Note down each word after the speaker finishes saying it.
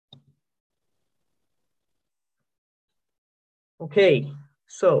Okay,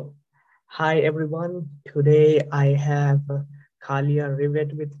 so hi everyone. Today I have Kalia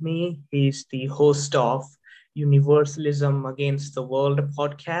Rivet with me. He's the host of Universalism Against the World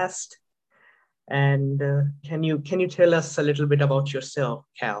podcast. And can you tell us a little bit about yourself,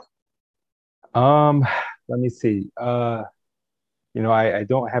 Cal? Um, Let me see. I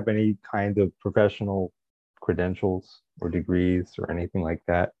don't have any kind of professional credentials or degrees or anything like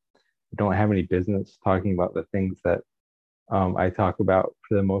that. I don't have any business talking about the things that I talk about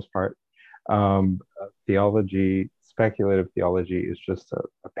for the most part. Theology, speculative theology is just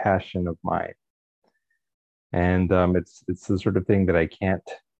a passion of mine. And it's the sort of thing that I can't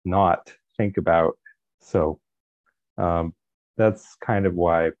not think about. So um, that's kind of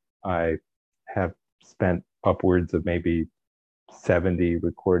why I have spent upwards of maybe 70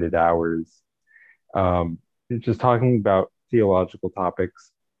 recorded hours um, just talking about theological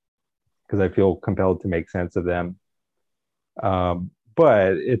topics because I feel compelled to make sense of them.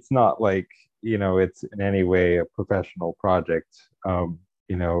 But it's not like, it's in any way a professional project, or,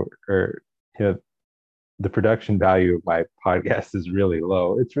 you know, the production value of my podcast is really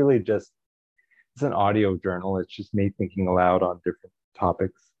low. It's really just, it's an audio journal. It's just me thinking aloud on different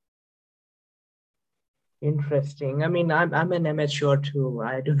topics. Interesting. I mean, I'm an amateur too.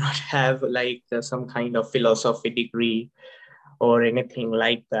 I do not have some kind of philosophy degree or anything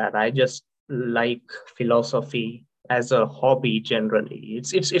like that. I just like philosophy as a hobby generally.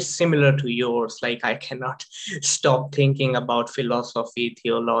 It's similar to yours. Like I cannot stop thinking about philosophy,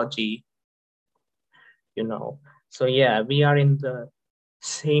 theology, you know. So yeah, we are in the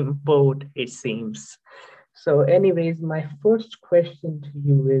same boat, it seems. So, anyways, my first question to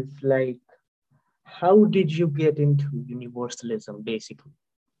you is like, how did you get into universalism, basically?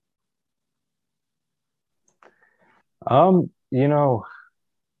 Um, you know,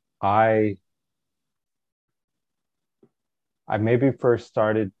 I I maybe first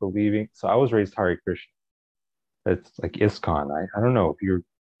started believing. So I was raised Hare Krishna. It's like ISKCON. I don't know if you're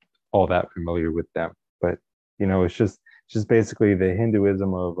all that familiar with them, but it's just basically the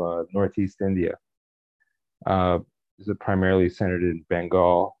Hinduism of Northeast India. Uh, is it primarily centered in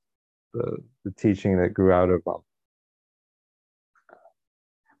Bengal? The teaching that grew out of or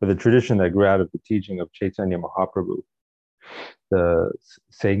the tradition that grew out of the teaching of Chaitanya Mahaprabhu, the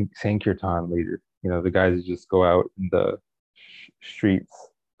Sankirtan leader. The guys who just go out in the streets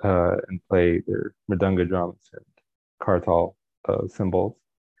and play their mridanga drums and kartal cymbals.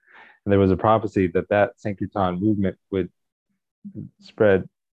 And there was a prophecy that that Sankirtan movement would spread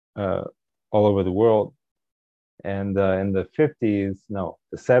uh, all over the world. And in the 50s, no,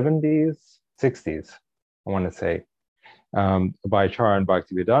 the 70s, 60s, I want to say, by Charan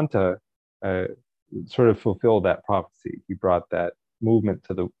Bhaktivedanta, uh, sort of fulfilled that prophecy. He brought that movement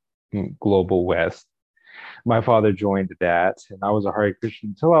to the global West. My father joined that, and I was a Hare Krishna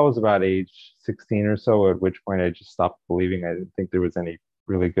until I was about age 16 or so, at which point I just stopped believing. I didn't think there was any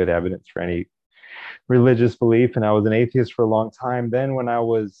really good evidence for any religious belief, and I was an atheist for a long time. Then, when I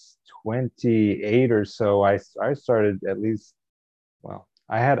was 28 or so, I started at least. Well,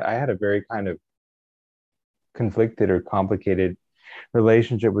 I had a very kind of conflicted or complicated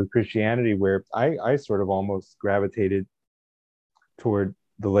relationship with Christianity, where I sort of almost gravitated toward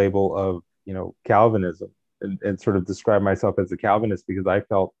the label of Calvinism and sort of describe myself as a Calvinist because I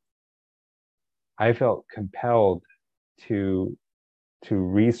felt compelled to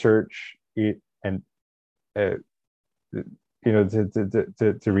research it and uh,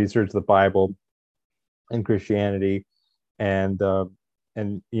 to research the Bible and Christianity and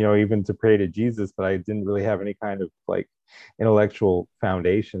even to pray to Jesus, but I didn't really have any kind of like intellectual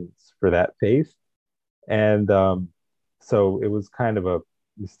foundations for that faith, and so it was kind of a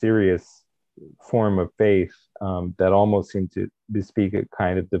mysterious form of faith that almost seemed to bespeak a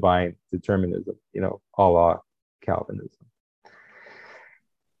kind of divine determinism, a la Calvinism.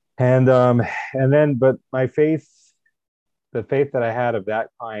 And but my faith, the faith that I had of that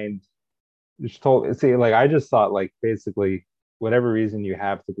kind, just told see like I just thought like basically whatever reason you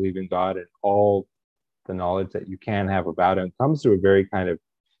have to believe in God and all the knowledge that you can have about him comes through a very kind of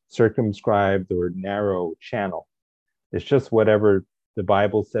circumscribed or narrow channel. It's just whatever the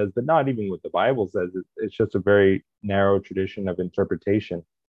Bible says, but not even what the Bible says. It's just a very narrow tradition of interpretation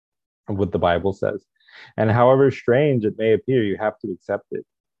of what the Bible says. And however strange it may appear, you have to accept it.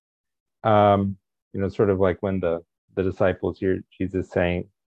 Sort of like when the disciples hear Jesus saying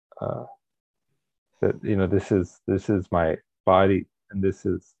uh, that this is my body and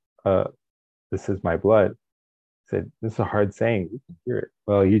uh, this is my blood. I said this is a hard saying. You can hear it.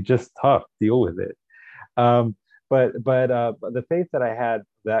 Well, you just tough. Deal with it. Um, but the faith that I had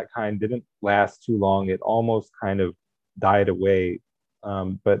that kind didn't last too long. It almost kind of died away.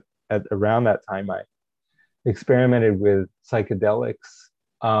 But around that time, I experimented with psychedelics,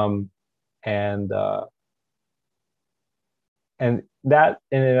 um, and and that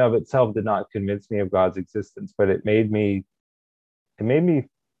in and of itself did not convince me of God's existence, but it made me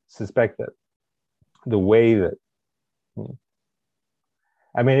suspect that the way that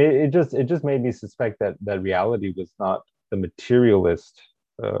I mean, it just made me suspect that reality was not the materialist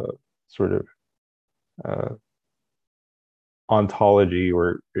sort of uh, ontology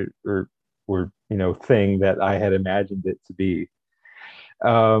or thing that I had imagined it to be,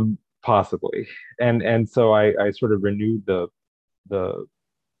 possibly. And so I sort of renewed the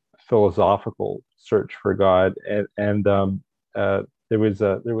philosophical search for God, and there was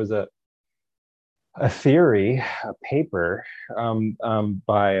a theory, a paper,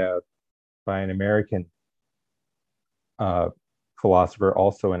 by an American uh, philosopher,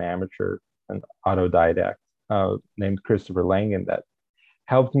 also an amateur, an autodidact, named Christopher Langan, that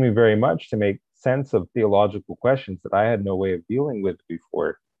helped me very much to make sense of theological questions that I had no way of dealing with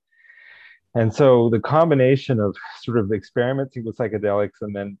before. And so the combination of sort of experimenting with psychedelics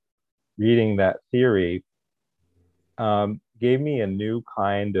and then reading that theory, gave me a new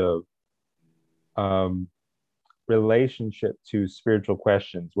kind of um, relationship to spiritual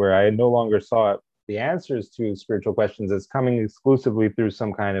questions, where I no longer saw the answers to spiritual questions as coming exclusively through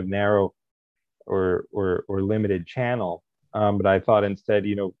some kind of narrow or limited channel. But I thought instead,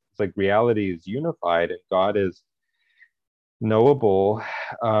 it's like reality is unified and God is knowable,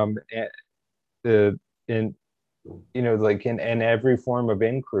 and in like in every form of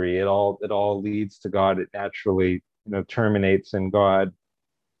inquiry, it all leads to God. It naturally terminates in God,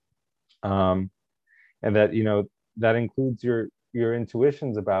 um, and that that includes your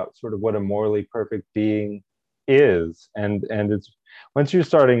intuitions about sort of what a morally perfect being is, and it's once you're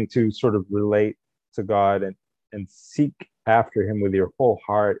starting to sort of relate to God and seek after him with your whole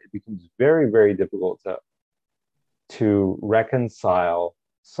heart, it becomes very, very difficult to reconcile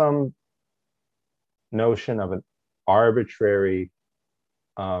some notion of an arbitrary,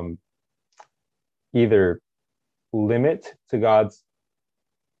 um, either limit to God's.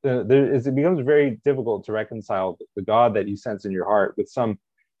 It becomes very difficult to reconcile the God that you sense in your heart with some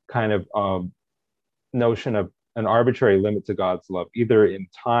kind of notion of an arbitrary limit to God's love, either in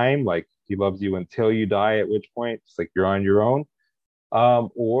time, like he loves you until you die, at which point it's like you're on your own,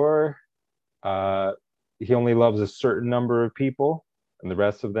 or he only loves a certain number of people, and the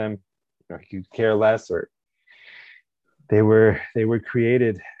rest of them, he could care less, or they were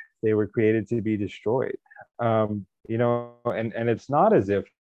created to be destroyed. And it's not as if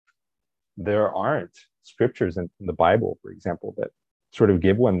there aren't scriptures in the Bible, for example, that sort of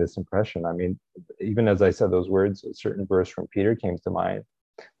give one this impression. I mean, even as I said those words, a certain verse from Peter came to mind,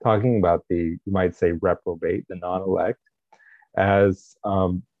 talking about you might say, reprobate, the non-elect, as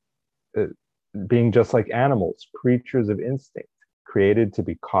being just like animals, creatures of instinct, created to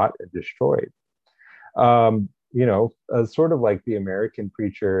be caught and destroyed. Sort of like the American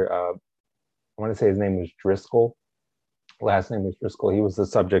preacher, I want to say his name was Driscoll. Last name was Driscoll. He was the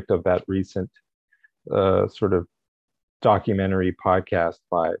subject of that recent sort of documentary podcast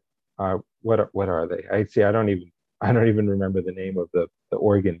by what are they? I don't even remember the name of the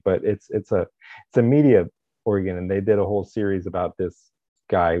organ, but it's a media organ, and they did a whole series about this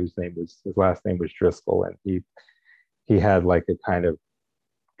guy his last name was Driscoll, and he had like a kind of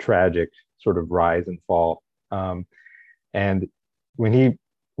tragic sort of rise and fall. And when he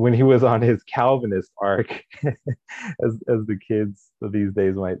was on his Calvinist arc, as the kids of these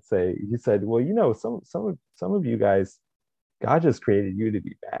days might say, he said, "Well, some of you guys, God just created you to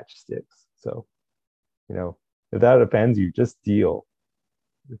be matchsticks. So, if that offends you, just deal."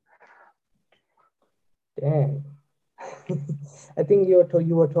 Dang. I think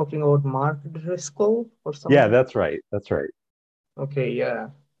you were talking about Mark Driscoll or something. Yeah, that's right. That's right. Okay, yeah.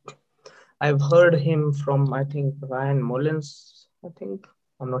 I've heard him from, I think, Ryan Mullins, I think.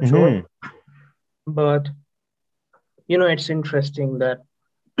 I'm not sure. But, it's interesting that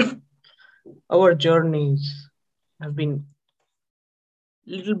our journeys have been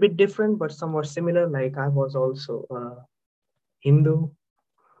a little bit different, but somewhat similar. Like, I was also a Hindu.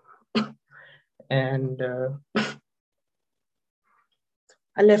 And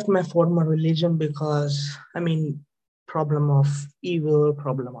I left my former religion because, problem of evil,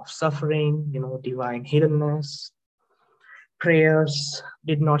 problem of suffering, divine hiddenness. Prayers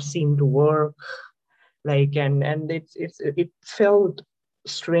did not seem to work. And it felt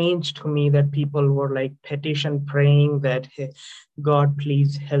strange to me that people were like petition praying that, hey, God,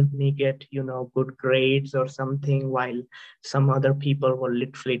 please help me get, good grades or something, while some other people were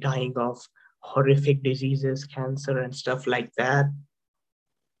literally dying of horrific diseases, cancer and stuff like that.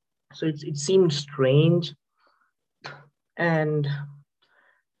 So it seemed strange. And,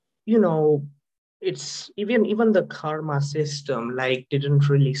 you know, it's even the karma system like didn't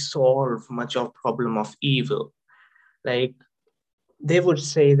really solve much of problem of evil. Like they would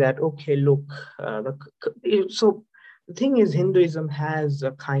say that, okay, look, so the thing is, Hinduism has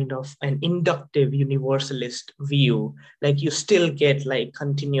a kind of an inductive universalist view. Like you still get like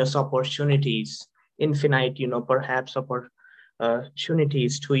continuous opportunities, infinite, perhaps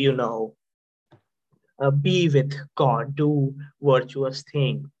opportunities to, be with God, do virtuous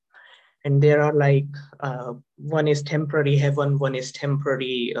thing. And there are like, one is temporary heaven, one is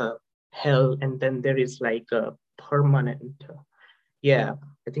temporary hell, and then there is like a permanent. Yeah,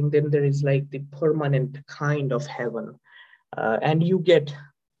 I think then there is like the permanent kind of heaven, and you get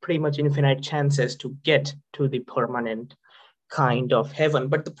pretty much infinite chances to get to the permanent kind of heaven.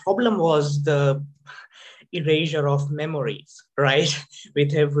 But the problem was the erasure of memories, right?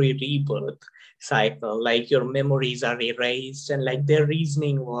 With every rebirth cycle, like your memories are erased, and like their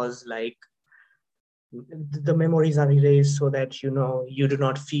reasoning was like the memories are erased so that you do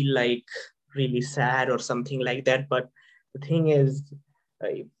not feel like really sad or something like that. But the thing is, uh,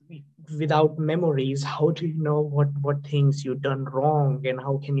 without memories, how do you know what things you've done wrong and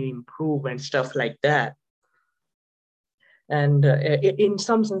how can you improve and stuff like that? And in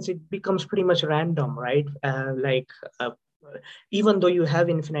some sense it becomes pretty much random, right? Even though you have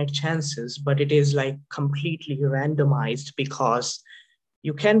infinite chances, but it is like completely randomized, because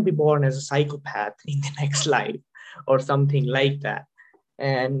you can be born as a psychopath in the next life or something like that.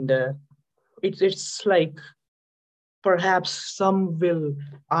 And it's like perhaps some will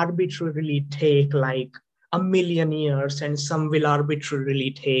arbitrarily take like a million years, and some will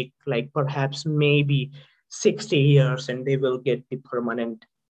arbitrarily take like perhaps maybe 60 years, and they will get the permanent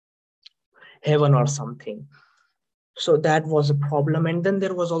heaven or something. So that was a problem. And then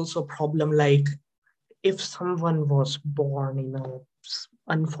there was also a problem, like if someone was born in a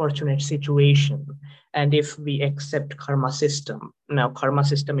unfortunate situation, and if we accept karma system, now karma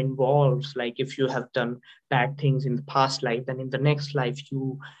system involves like if you have done bad things in the past life, then in the next life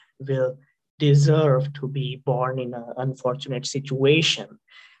you will deserve to be born in an unfortunate situation.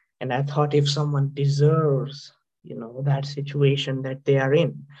 And I thought, if someone deserves that situation that they are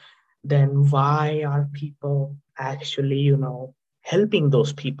in, then why are people actually helping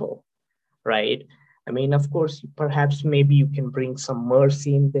those people, right? I mean, of course, perhaps maybe you can bring some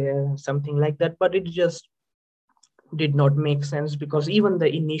mercy in there, something like that, but it just did not make sense, because even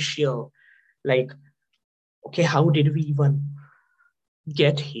the initial, like, okay, how did we even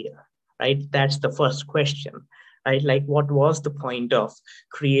get here, right? That's the first question, right? Like, what was the point of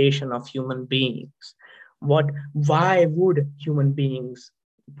creation of human beings? Why would human beings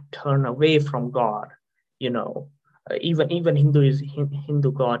turn away from God? You know, even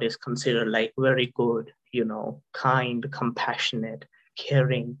Hindu God is considered like very good, kind, compassionate,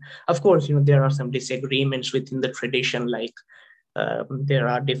 caring. Of course, there are some disagreements within the tradition, like there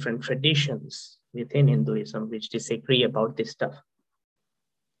are different traditions within Hinduism which disagree about this stuff.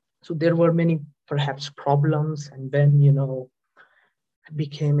 So there were many perhaps problems, and then I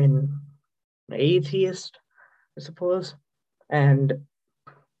became an atheist, I suppose. And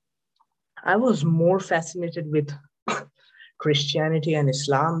I was more fascinated with Christianity and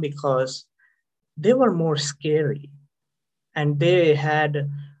Islam because they were more scary, and they had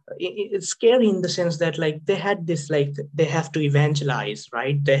it's scary in the sense that like they had this, like they have to evangelize,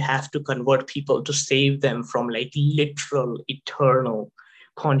 right? They have to convert people to save them from like literal eternal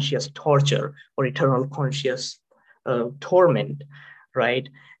conscious torture or eternal conscious torment, right?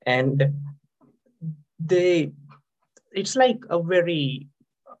 And they it's like a very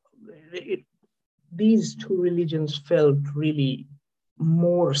it, these two religions felt really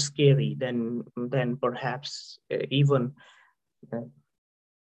more scary than perhaps even uh,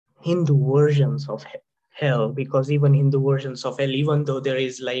 Hindu versions of hell, because even Hindu versions of hell, even though there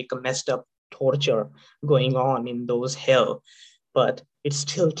is like a messed up torture going on in those hell, but it's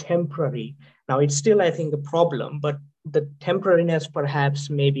still temporary. Now it's still, I think, a problem, but the temporariness perhaps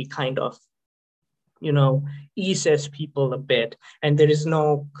maybe kind of you know eases people a bit, and there is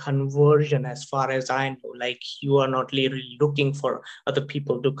no conversion as far as I know. Like you are not really looking for other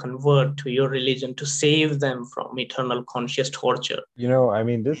people to convert to your religion to save them from eternal conscious torture. I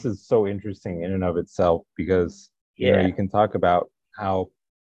mean, this is so interesting in and of itself because, Yeah. you can talk about how,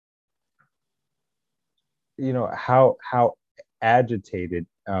 how agitated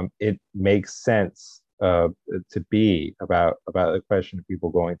it makes sense to be about the question of people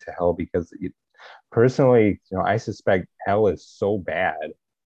going to hell because personally, I suspect hell is so bad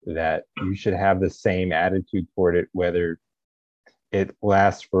that you should have the same attitude toward it, whether it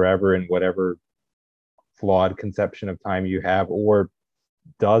lasts forever in whatever flawed conception of time you have or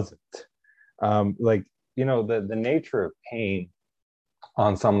doesn't. Like, the nature of pain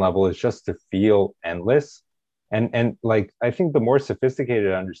on some level is just to feel endless. And like, I think the more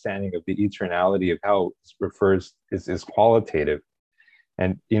sophisticated understanding of the eternality of hell is qualitative.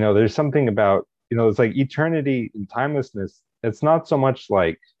 And, there's something about, it's like eternity and timelessness. It's not so much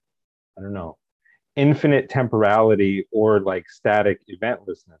like, I don't know, infinite temporality or like static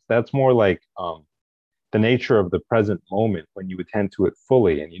eventlessness. That's more like the nature of the present moment when you attend to it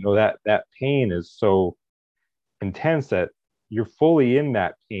fully. And that pain is so intense that you're fully in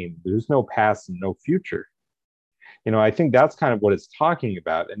that pain. There's no past and no future. I think that's kind of what it's talking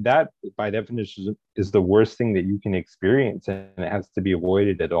about. And that, by definition, is the worst thing that you can experience, and it has to be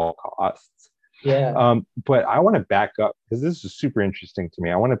avoided at all costs. Yeah. But I want to back up because this is super interesting to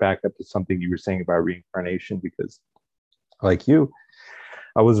me. I want to back up to something you were saying about reincarnation because, like you,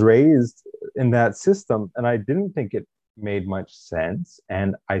 I was raised in that system and I didn't think it made much sense.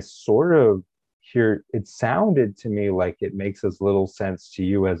 And I sort of hear it sounded to me like it makes as little sense to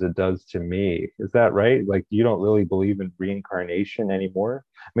you as it does to me. Is that right? Like, you don't really believe in reincarnation anymore?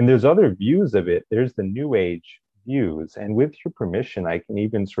 I mean, there's other views of it. There's the New Age views. And with your permission, I can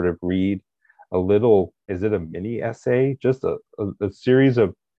even sort of read a little, is it a mini essay? Just a series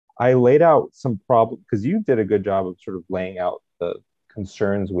of, I laid out some problems because you did a good job of sort of laying out the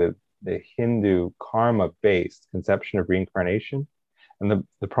concerns with the Hindu karma-based conception of reincarnation, and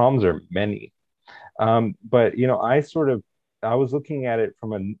the problems are many. But I was looking at it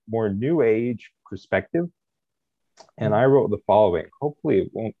from a more New Age perspective, and I wrote the following. Hopefully, it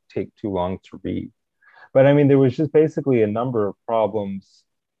won't take too long to read. But I mean, there was just basically a number of problems.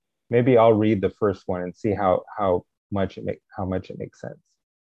 Maybe I'll read the first one and see how much it makes sense.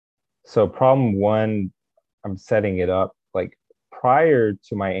 So problem one, I'm setting it up like prior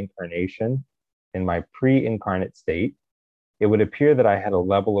to my incarnation, in my pre-incarnate state, it would appear that I had a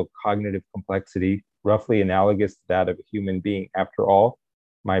level of cognitive complexity roughly analogous to that of a human being. After all,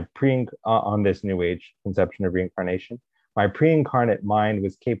 my on this New Age conception of reincarnation, my pre-incarnate mind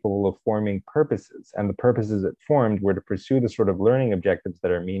was capable of forming purposes, and the purposes it formed were to pursue the sort of learning objectives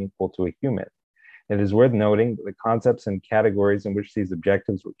that are meaningful to a human. It is worth noting that the concepts and categories in which these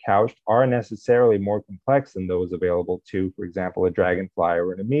objectives were couched are necessarily more complex than those available to, for example, a dragonfly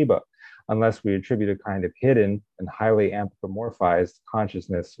or an amoeba, unless we attribute a kind of hidden and highly anthropomorphized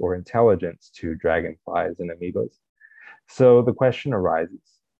consciousness or intelligence to dragonflies and amoebas. So the question arises,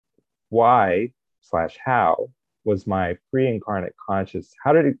 why/how was my pre-incarnate conscious,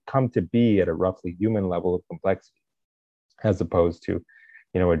 how did it come to be at a roughly human level of complexity, as opposed to,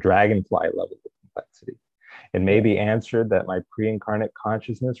 a dragonfly level of complexity? It may be answered that my pre-incarnate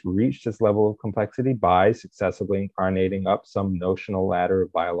consciousness reached this level of complexity by successively incarnating up some notional ladder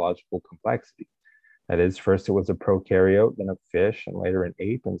of biological complexity. That is, first it was a prokaryote, then a fish, and later an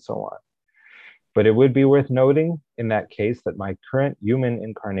ape, and so on. But it would be worth noting in that case that my current human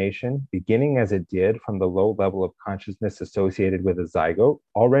incarnation, beginning as it did from the low level of consciousness associated with a zygote,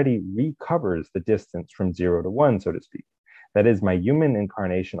 already recovers the distance from 0 to 1, so to speak. That is, my human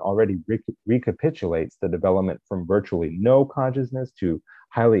incarnation already recapitulates the development from virtually no consciousness to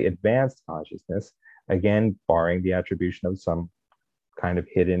highly advanced consciousness, again, barring the attribution of some kind of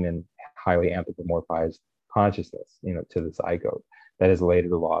hidden and highly anthropomorphized consciousness, to the zygote that is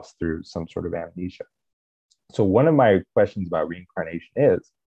later lost through some sort of amnesia. So one of my questions about reincarnation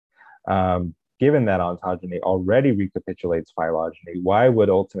is, given that ontogeny already recapitulates phylogeny, why would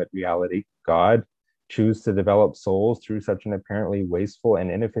ultimate reality, God, choose to develop souls through such an apparently wasteful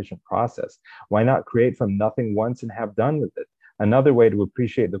and inefficient process? Why not create from nothing once and have done with it? Another way to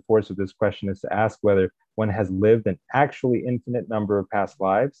appreciate the force of this question is to ask whether one has lived an actually infinite number of past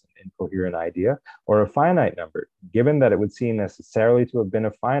lives, an incoherent idea, or a finite number. Given that it would seem necessarily to have been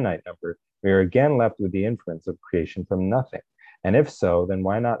a finite number, we are again left with the inference of creation from nothing. And if so, then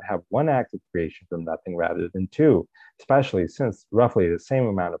why not have one act of creation from nothing rather than two, especially since roughly the same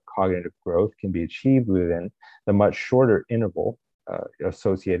amount of cognitive growth can be achieved within the much shorter interval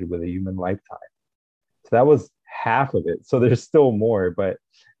associated with a human lifetime? So that was half of it. So there's still more, but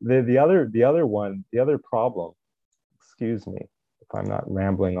the other problem, excuse me if I'm not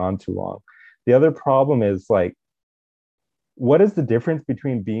rambling on too long. The other problem is, like, what is the difference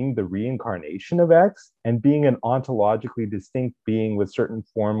between being the reincarnation of X and being an ontologically distinct being with certain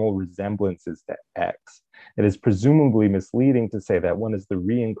formal resemblances to X? It is presumably misleading to say that one is the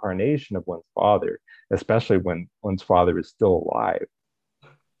reincarnation of one's father, especially when one's father is still alive.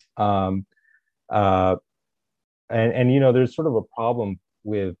 And there's sort of a problem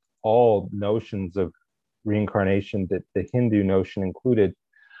with all notions of reincarnation, that the Hindu notion included,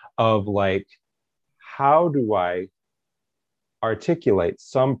 of like, how do I articulate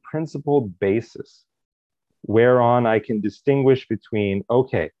some principled basis whereon I can distinguish between,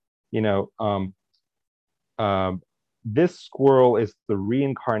 okay, you know, this squirrel is the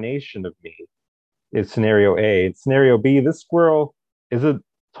reincarnation of me, is scenario A. In scenario B, this squirrel is a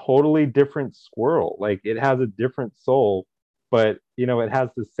totally different squirrel. Like it has a different soul, but you know, it has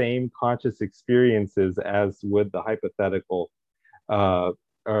the same conscious experiences as would the hypothetical uh,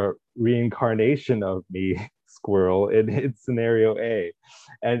 reincarnation of me squirrel in scenario A.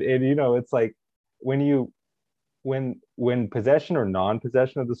 And you know, it's like when you when possession or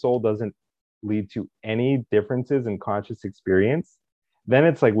non-possession of the soul doesn't lead to any differences in conscious experience, then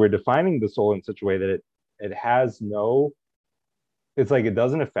it's like we're defining the soul in such a way that it has no, it's like it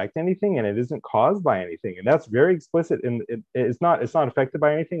doesn't affect anything and it isn't caused by anything, and that's very explicit. And it's not affected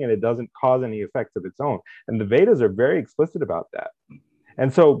by anything, and it doesn't cause any effects of its own, and the Vedas are very explicit about that.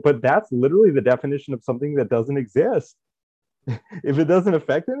 And so, but that's literally the definition of something that doesn't exist. If it doesn't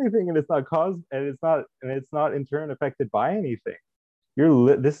affect anything and it's not caused, and it's not in turn affected by anything,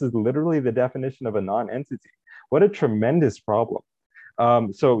 this is literally the definition of a non-entity. What a tremendous problem.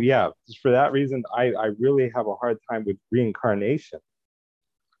 So yeah, just for that reason, I really have a hard time with reincarnation.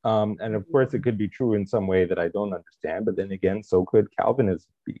 And of course, it could be true in some way that I don't understand, but then again, so could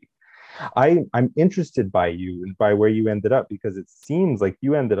Calvinism be. I'm interested by you and by where you ended up, because it seems like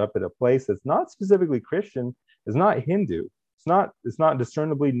you ended up at a place that's not specifically Christian, it's not Hindu, it's not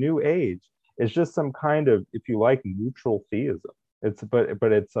discernibly New Age. It's just some kind of, if you like, neutral theism. But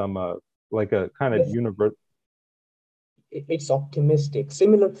it's like a kind of Yes, universal. it's optimistic.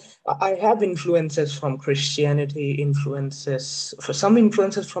 Similar, I have influences from Christianity, influences for some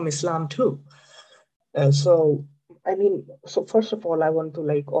influences from Islam too. So I mean, so first of all, I want to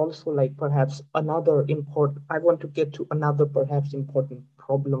like also like perhaps another important. I want to get to another perhaps important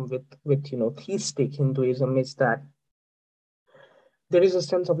problem with theistic Hinduism is that there is a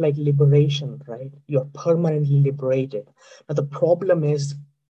sense of like liberation, right? You're permanently liberated. Now the problem is,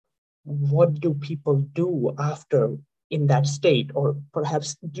 what do people do after in that state, or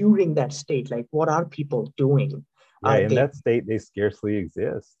perhaps during that state? Like, what are people doing? Yeah, Are in they that state, they scarcely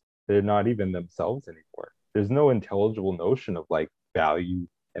exist. They're not even themselves anymore. There's no intelligible notion of like value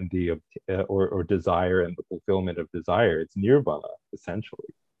and the or desire and the fulfillment of desire. It's nirvana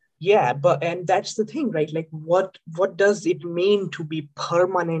essentially. Yeah, but and that's the thing, right? Like what does it mean to be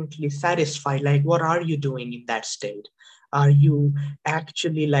permanently satisfied? Like what are you doing in that state? Are you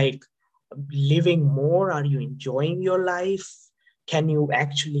actually like living more? Are you enjoying your life? Can you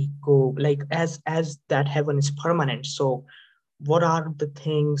actually go like as that heaven is permanent? So what are the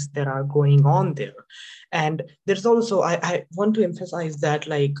things that are going on there? And there's also I want to emphasize that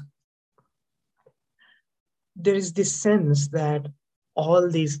like there is this sense that all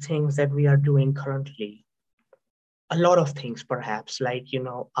these things that we are doing currently, a lot of things perhaps like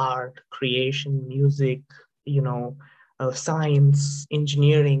art creation, music, you know science,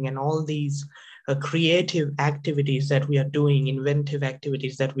 engineering, and all these creative activities that we are doing, inventive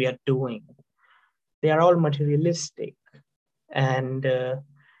activities that we are doing, they are all materialistic. And uh,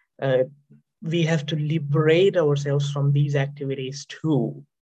 we have to liberate ourselves from these activities too.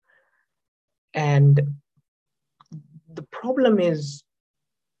 And the problem is,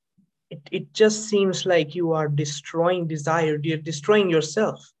 it just seems like you are destroying desire, you're destroying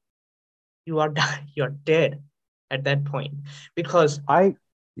yourself. You are you're dead at that point. Because I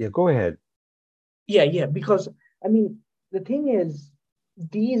Yeah, go ahead. yeah, because I mean, the thing is,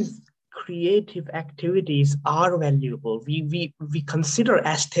 these creative activities are valuable. We consider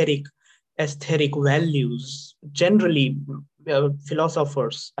aesthetic values generally.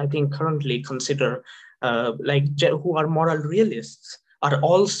 Philosophers, I think, currently consider who are moral realists are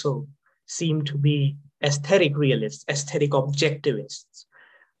also seem to be aesthetic realists, aesthetic objectivists.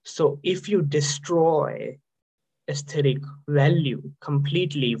 So if you destroy aesthetic value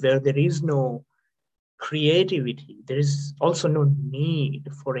completely, where there is no creativity, there is also no need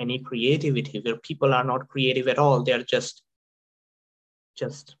for any creativity, where people are not creative at all, they are just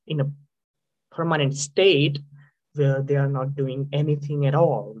in a permanent state where they are not doing anything at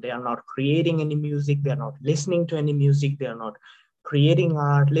all. They are not creating any music, they are not listening to any music, they are not creating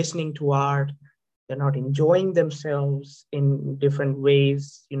art, listening to art, they're not enjoying themselves in different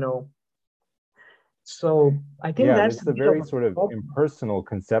ways. So I think Yeah, that's it's a a bit of very a sort of problem. impersonal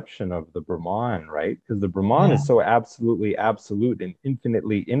conception of the Brahman, right? Because the Brahman Yeah. is so absolutely absolute and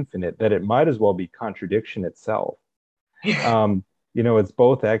infinitely infinite that it might as well be contradiction itself. Yeah. Um, you know, it's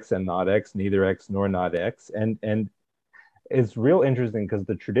both X and not X, neither X nor not X, and it's real interesting because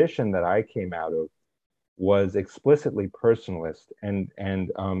the tradition that I came out of was explicitly personalist and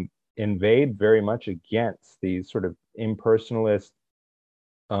inveighed very much against these sort of impersonalist.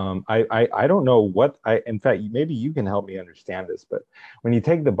 I don't know what I. In fact, maybe you can help me understand this. But when you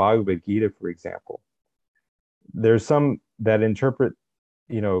take the Bhagavad Gita, for example, there's some that interpret,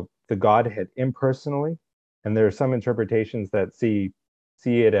 the Godhead impersonally, and there are some interpretations that see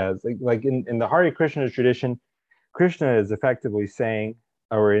it as like in the Hare Krishna tradition, Krishna is effectively saying,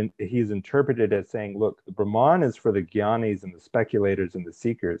 he's interpreted as saying, look, the Brahman is for the jnanis and the speculators and the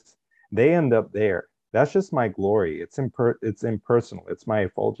seekers. They end up there. That's just my glory. It's impersonal. It's my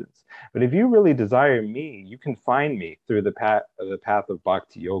effulgence. But if you really desire me, you can find me through the path of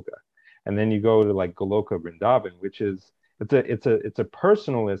bhakti yoga. And then you go to like Goloka Vrindavan, which is it's a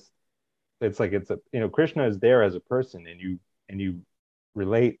personalist. It's like Krishna is there as a person, and you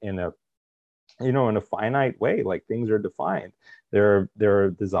relate in a finite way, like things are defined. There are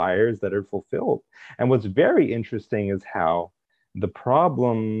desires that are fulfilled. And what's very interesting is how the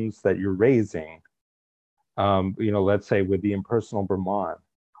problems that you're raising, let's say with the impersonal Brahman,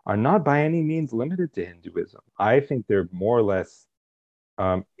 are not by any means limited to Hinduism. I think they're more or less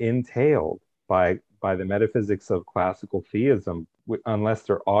entailed by the metaphysics of classical theism, unless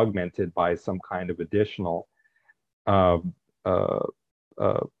they're augmented by some kind of additional um, uh,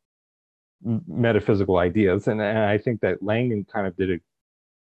 uh, metaphysical ideas. And I think that Langan kind of did a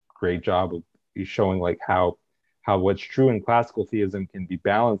great job of showing like how what's true in classical theism can be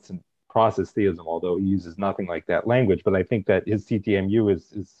balanced in process theism, although he uses nothing like that language. But I think that his TTMU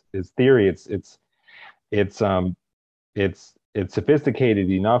is his theory. It's it's sophisticated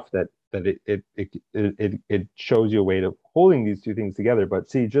enough that it shows you a way of holding these two things together. But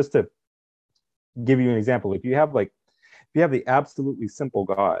see, just to give you an example, if you have the absolutely simple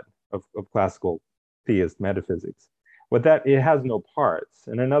God of classical theist metaphysics, it has no parts.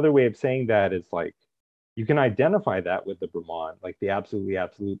 And another way of saying that is like you can identify that with the Brahman, like the absolutely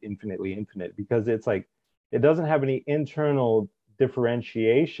absolute, infinitely infinite, because it's like it doesn't have any internal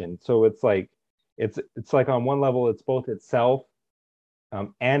differentiation. So it's like on one level it's both itself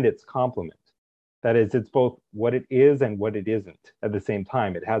and its complement. That is, it's both what it is and what it isn't at the same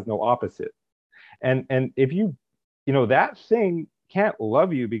time. It has no opposite. And if that thing can't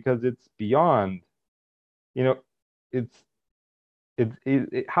love you because it's beyond, you know, it's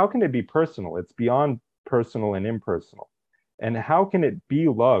how can it be personal? It's beyond personal and impersonal. And how can it be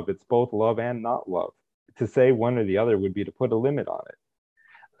love? It's both love and not love. To say one or the other would be to put a limit on it.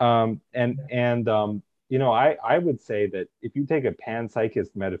 I would say that if you take a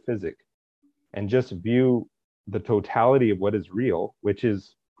panpsychist metaphysic and just view the totality of what is real, which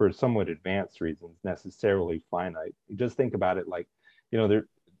is for somewhat advanced reasons necessarily finite, you just think about it like, there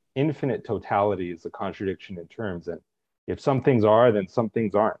infinite totality is a contradiction in terms, and if some things are, then some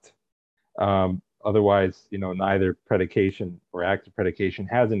things aren't. Otherwise, neither predication or active predication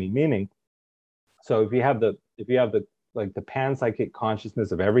has any meaning. So if you have the like the panpsychic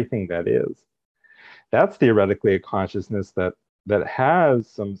consciousness of everything that is, that's theoretically a consciousness that has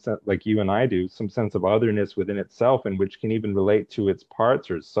some sense, like you and I do, some sense of otherness within itself, and which can even relate to its parts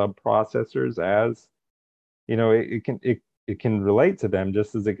or sub-processors as, it can relate to them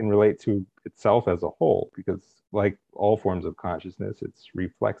just as it can relate to itself as a whole, because like all forms of consciousness, it's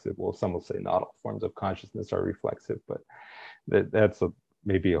reflexive. Well, some will say not all forms of consciousness are reflexive, but that's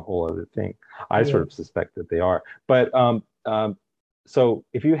maybe a whole other thing. I Yeah. sort of suspect that they are. But so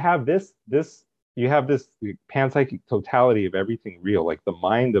if you have this panpsychic totality of everything real, like the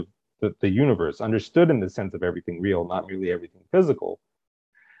mind of the universe, understood in the sense of everything real, not merely everything physical.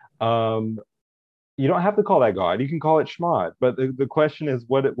 You don't have to call that God. You can call it Shmad. But the question is,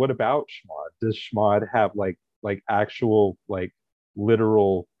 what about Shmad? Does Shmad have like actual like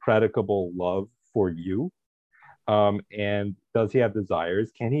literal predicable love for you? And does he have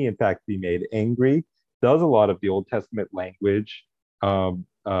desires? Can he in fact be made angry? Does a lot of the Old Testament language not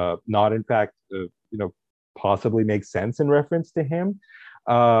in fact possibly make sense in reference to him?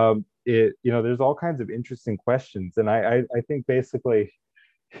 There's all kinds of interesting questions, and I think basically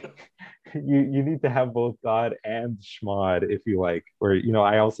you need to have both God and Shmad, if you like. Or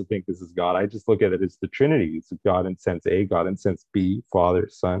I also think this is God. I just look at it as the Trinity. It's God in sense A, God in sense B, Father,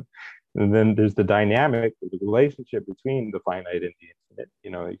 Son. And then there's the dynamic, the relationship between the finite and the infinite.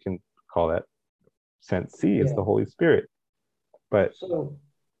 You can call that sense C is Yeah. the Holy Spirit. But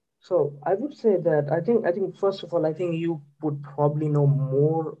So I would say that I think first of all, I think you would probably know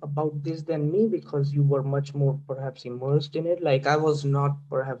more about this than me because you were much more perhaps immersed in it. Like I was not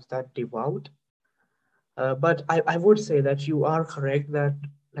perhaps that devout. But I would say that you are correct that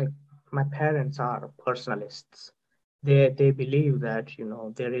like my parents are personalists. they believe that,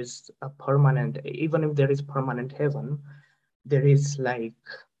 there is a permanent, even if there is permanent heaven, there is like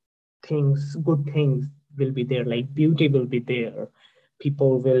good things will be there, like beauty will be there.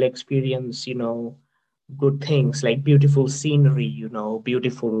 People will experience, good things like beautiful scenery,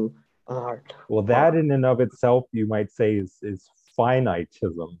 beautiful art. Well, that Or in and of itself, you might say, is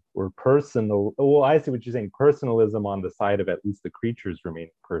finitism or personal. Well, I see what you're saying. Personalism on the side of at least the creatures remaining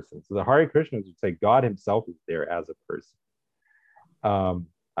person. So the Hare Krishnas would say God Himself is there as a person.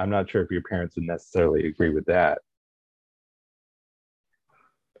 I'm not sure if your parents would necessarily agree with that.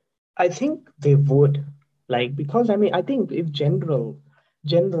 I think they would, like, because I mean, I think if general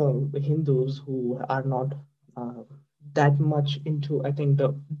Hindus who are not uh, that much into, I think,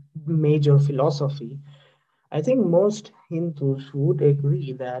 the major philosophy, I think most Hindus would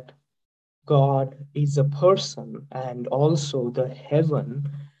agree that God is a person, and also the heaven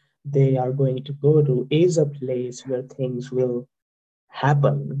they are going to go to is a place where things will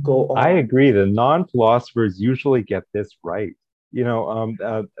happen, go I on. agree. The non-philosophers usually get this right.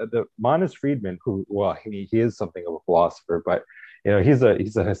 The Manas Friedman, who, well, he is something of a philosopher, but he's a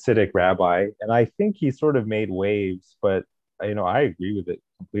Hasidic rabbi, and I think he sort of made waves. But I agree with it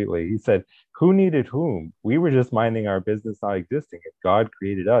completely. He said, "Who needed whom? We were just minding our business, not existing. And God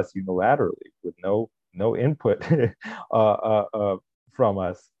created us unilaterally with no input from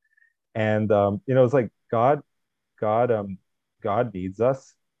us." And it's like God God needs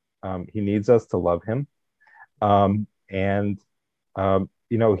us. He needs us to love him. And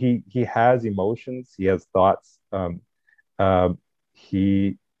he has emotions, he has thoughts. Um,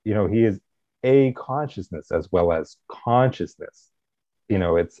 he he is a consciousness as well as consciousness.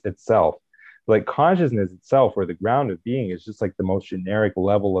 It's itself. Like consciousness itself, or the ground of being, is just like the most generic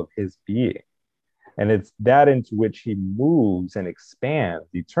level of his being, and it's that into which he moves and expands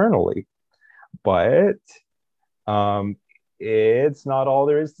eternally. But um, it's not all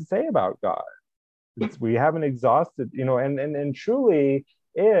there is to say about God. We haven't exhausted, and truly,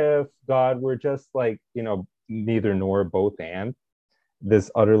 if God were just like, neither nor, both and, this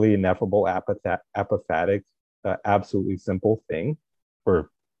utterly ineffable, apophatic, absolutely simple thing,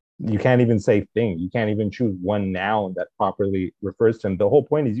 or you can't even say thing, you can't even choose one noun that properly refers to him. The whole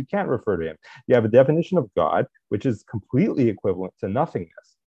point is you can't refer to him. You have a definition of God, which is completely equivalent to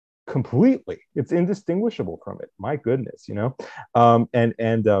nothingness. Completely, it's indistinguishable from it. My goodness, the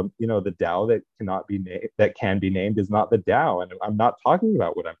Tao that cannot be named, that can be named, is not the Tao, and I'm not talking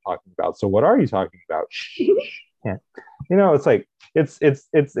about what I'm talking about. So what are you talking about? Yeah. It's like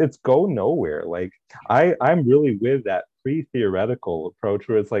it's go nowhere. Like I'm really with that pre-theoretical approach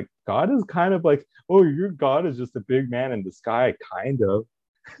where it's like God is kind of like, oh, your God is just a big man in the sky, kind of.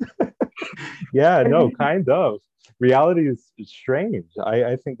 Yeah, no, kind of. Reality is strange.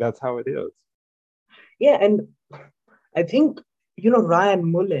 I think that's how it is. Yeah, and I think,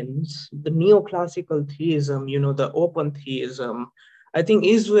 Ryan Mullins, the neoclassical theism, the open theism, I think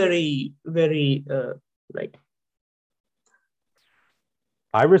is very, very like,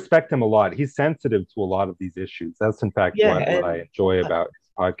 I respect him a lot. He's sensitive to a lot of these issues. That's in fact yeah, what I and enjoy about his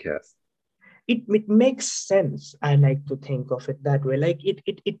podcast. it makes sense. I like to think of it that way. Like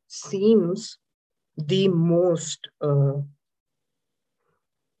it seems the most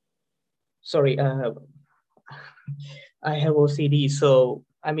sorry, I have OCD, so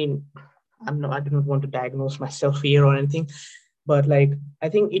I mean, I do not want to diagnose myself here or anything, but like I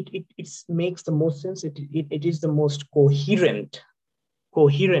think it makes the most sense. It is the most coherent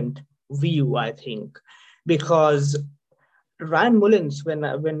view, I think, because Ryan Mullins,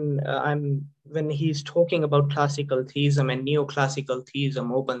 when he's talking about classical theism and neoclassical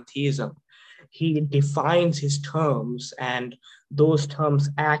theism, open theism, he defines his terms, and those terms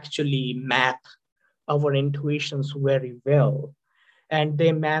actually map our intuitions very well, and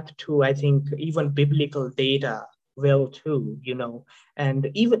they map to, I think, even biblical data well too,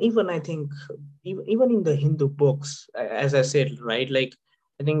 and even I think, even in the Hindu books, as I said, right, like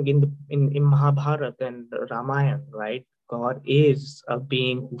I think in Mahabharata and Ramayana, right, God is a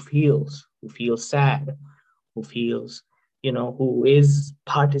being who feels sad, who feels, who is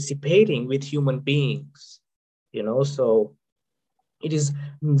participating with human beings, so it is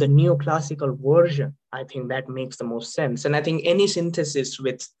the neoclassical version, I think, that makes the most sense. And I think any synthesis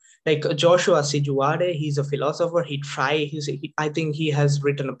with, like, Joshua Sijuade, he's a philosopher. I think he has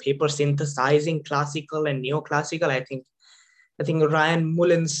written a paper synthesizing classical and neoclassical. I think Ryan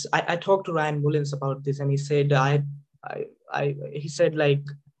Mullins, I talked to Ryan Mullins about this, and he said, he said, like,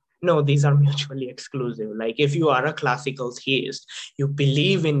 no, these are mutually exclusive. Like, if you are a classical theist, you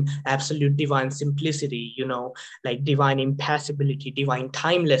believe in absolute divine simplicity, like divine impassibility, divine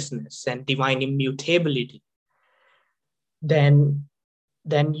timelessness, and divine immutability. then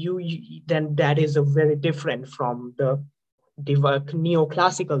then that is a very different from the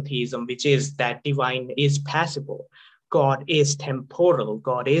neoclassical theism, which is that divine is passible, God is temporal,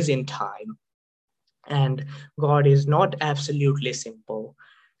 God is in time, and God is not absolutely simple.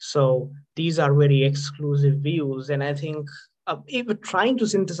 So these are very exclusive views, and I think if trying to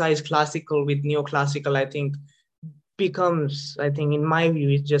synthesize classical with neoclassical, I think becomes, I think, in my view,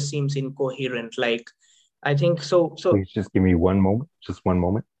 it just seems incoherent. Like, I think so. So Please just give me one moment, just one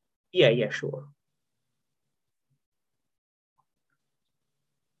moment. yeah, yeah, sure.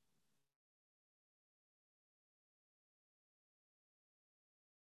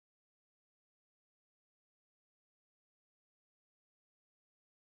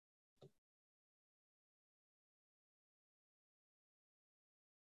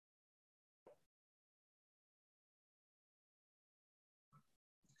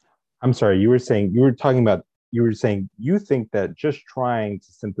 I'm sorry, you were saying you think that just trying to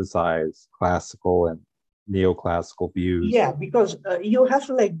synthesize classical and neoclassical views. Yeah, because you have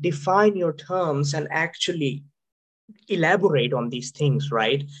to like define your terms and actually elaborate on these things,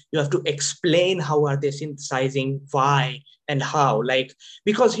 right? You have to explain how are they synthesizing, why and how. Like,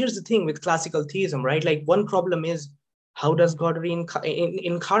 because here's the thing with classical theism, right? Like, one problem is, how does God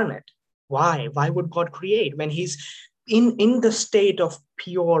incarnate? Why would God create when he's in the state of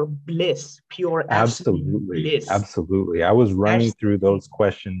pure bliss, pure absolute Absolutely, bliss? absolutely. I was running That's the through thing, those right?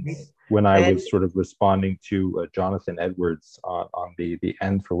 questions when I And was sort of responding to Jonathan Edwards on the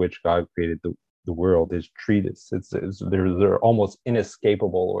end for which God created the world. His treatise. They're almost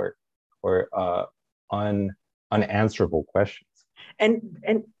inescapable or unanswerable questions.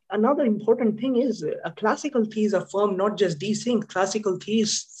 and another important thing is a classical theists affirm not just these things. Classical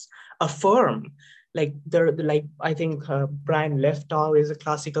theists affirm, like like I think Brian Leftow is a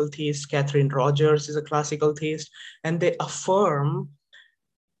classical theist, Catherine Rogers is a classical theist, and they affirm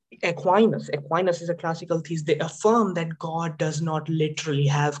Aquinas is a classical theist. They affirm that God does not literally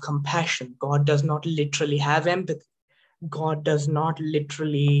have compassion. God does not literally have empathy. God does not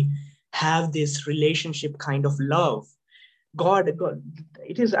literally have this relationship kind of love. God,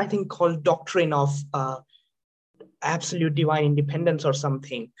 it is, I think, called doctrine of absolute divine independence or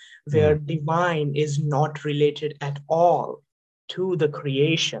something, where Mm. divine is not related at all to the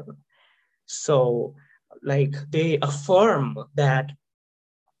creation. So, like, they affirm that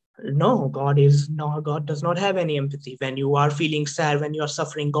no, God does not have any empathy. When you are feeling sad, when you are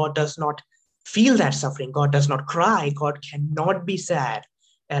suffering, God does not feel that suffering. God does not cry. God cannot be sad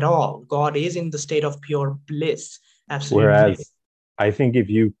at all. God is in the state of pure bliss, absolute bliss. Whereas I think if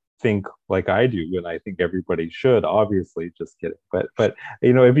you think like I do, and I think everybody should, obviously, just kidding. But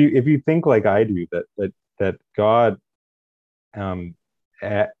if you think like I do, that God, um,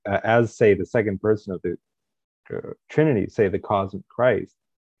 as say the second person of the Trinity, say the cosmic Christ,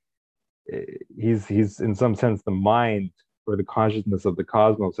 he's in some sense the mind or the consciousness of the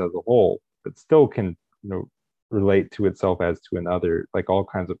cosmos as a whole, but still can relate to itself as to another, like all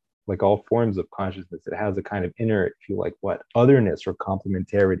kinds of like all forms of consciousness. It has a kind of inner, if you like, what otherness or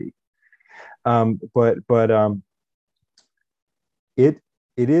complementarity. But it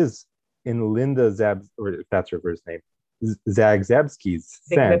it is in Linda Zab, or if that's her first name, Zagzebski's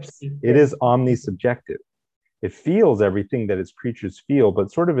sense, it Yes. is omnisubjective. It feels everything that its creatures feel,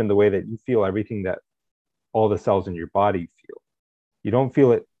 but sort of in the way that you feel everything that all the cells in your body feel. You don't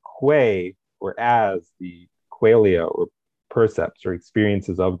feel it qua or as the qualia or percepts or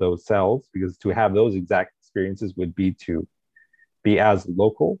experiences of those cells, because to have those exact experiences would be to be as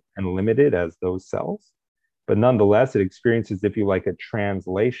local and limited as those cells. But nonetheless, it experiences, if you like, a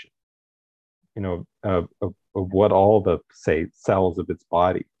translation, of what all the, say, cells of its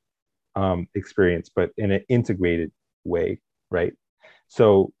body experience, but in an integrated way, right?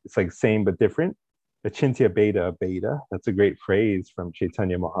 So it's like same but different. Achintya beta beta. That's a great phrase from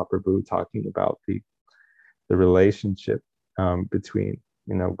Chaitanya Mahaprabhu talking about the relationship between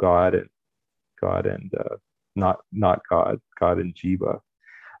God and not God and Jiva.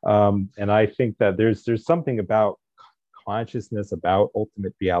 And I think that there's something about consciousness, about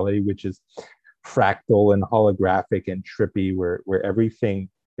ultimate reality, which is fractal and holographic and trippy, where everything,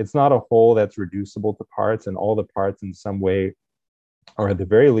 it's not a whole that's reducible to parts, and all the parts in some way, or at the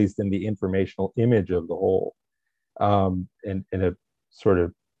very least in the informational image of the whole, in a sort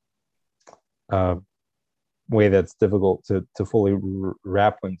of uh, way that's difficult to fully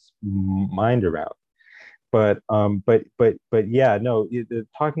wrap one's mind around. But yeah, no,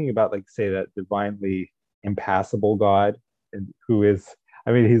 talking about, like, say, that divinely impassible God, and who is,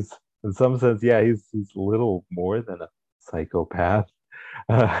 I mean, he's in some sense, yeah, he's little more than a psychopath.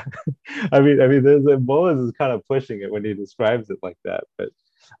 Uh, I mean, Boas is kind of pushing it when he describes it like that. But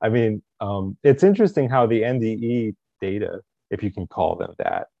I mean, it's interesting how the NDE data, if you can call them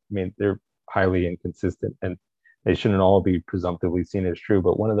that, I mean, they're highly inconsistent and they shouldn't all be presumptively seen as true.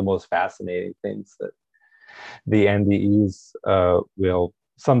 But one of the most fascinating things that the NDEs will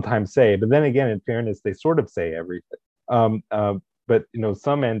sometimes say, but then again, in fairness, they sort of say everything. But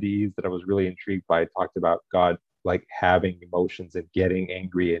some NDEs that I was really intrigued by talked about God like having emotions and getting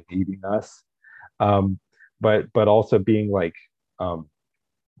angry and needing us, um, but also being like, um,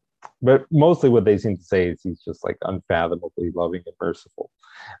 but mostly what they seem to say is he's just like unfathomably loving and merciful,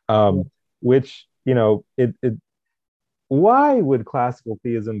 Yeah. which it why would classical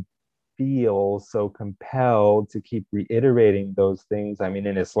theism feel so compelled to keep reiterating those things? I mean,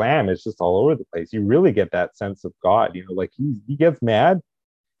 in Islam, it's just all over the place. You really get that sense of God, like he gets mad,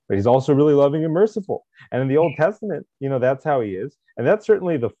 but he's also really loving and merciful. And in the Old Testament, that's how he is. And that's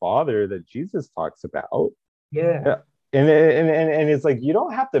certainly the Father that Jesus talks about. Yeah. Yeah. And it's like you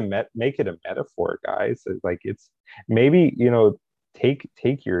don't have to make it a metaphor, guys. It's like it's maybe take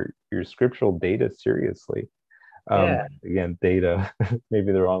your scriptural data seriously. Yeah. Again, data,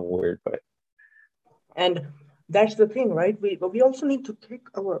 maybe the wrong word, but And that's the thing, right? We also need to take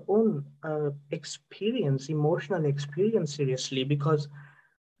our own experience, emotional experience seriously, because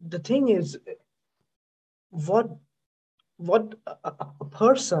the thing is, what what a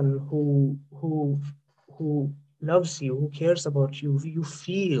person who loves you, who cares about you, you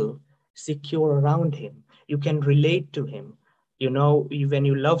feel secure around him. You can relate to him. When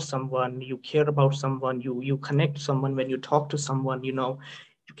you love someone, you care about someone, you connect to someone. When you talk to someone, you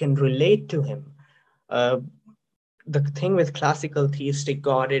can relate to him. Uh, the thing with classical theistic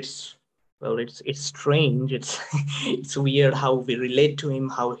god, it's strange, it's it's weird how we relate to him,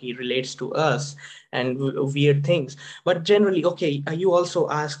 how he relates to us, and weird things. But generally, okay, you also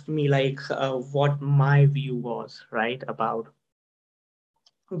asked me like what my view was, right, about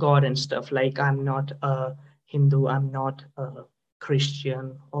god and stuff. Like, I'm not a Hindu, I'm not a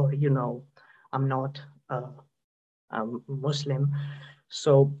Christian, or I'm not a Muslim.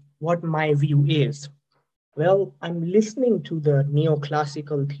 So what my view is, well, I'm listening to the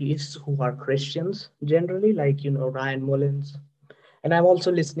neoclassical theists who are Christians generally, like, Ryan Mullins. And I'm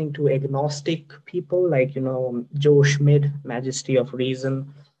also listening to agnostic people like, Joe Schmid, Majesty of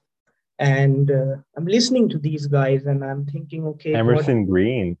Reason. And I'm listening to these guys and I'm thinking, okay, God, Emerson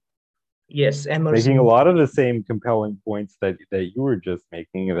Green yes, making a Emerson. lot of the same compelling points that you were just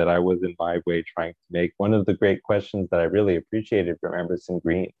making that I was in my way trying to make. One of the great questions that I really appreciated from Emerson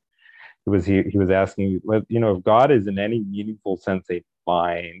Green was he was asking, if God is in any meaningful sense a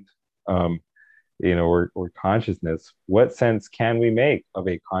mind, um, or consciousness, what sense can we make of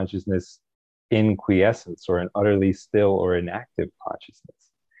a consciousness in quiescence or an utterly still or inactive consciousness?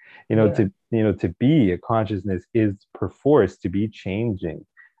 Yeah, To be a consciousness is perforce to be changing,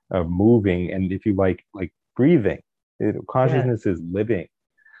 moving, and if you like breathing. yeah, Consciousness is living.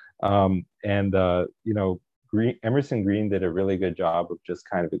 And Emerson Green did a really good job of just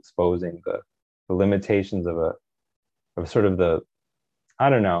kind of exposing the limitations of sort of the, I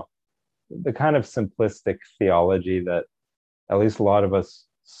don't know, the kind of simplistic theology that at least a lot of us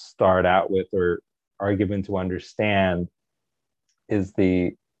start out with or are given to understand is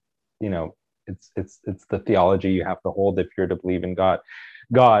it's the theology you have to hold if you're to believe in God.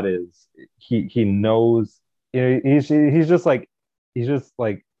 God is he knows, he's just like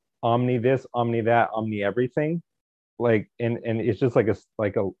omni this, omni that, omni everything. Like and it's just like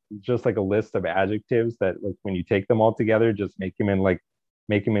a list of adjectives that like when you take them all together just make him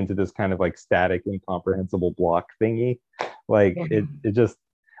into this kind of like static incomprehensible block thingy. Like it just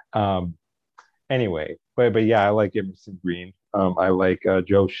um anyway, but yeah, I like Emerson Green. I like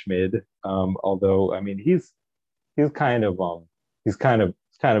Joe Schmid. Although I mean he's kind of he's kind of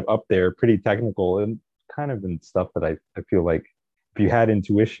up there, pretty technical and kind of in stuff that I feel like if you had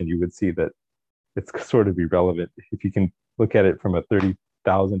intuition, you would see that it's sort of irrelevant. If you can look at it from a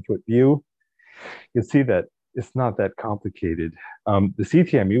 30,000-foot view, you'll see that it's not that complicated. The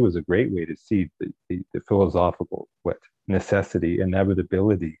CTMU was a great way to see the philosophical necessity,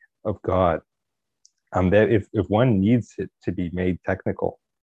 inevitability of God. That if one needs it to be made technical,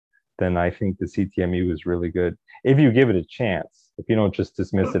 then I think the CTMU is really good. If you give it a chance, if you don't just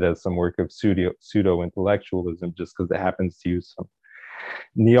dismiss it as some work of pseudo intellectualism just because it happens to use some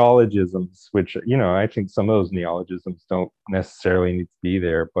neologisms, which I think some of those neologisms don't necessarily need to be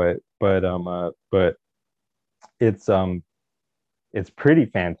there, but it's pretty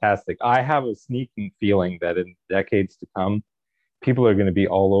fantastic. I have a sneaking feeling that in decades to come, people are going to be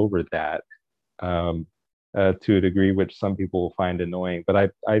all over that. Um, to a degree which some people will find annoying.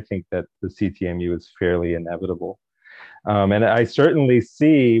 But I think that the CTMU is fairly inevitable. And I certainly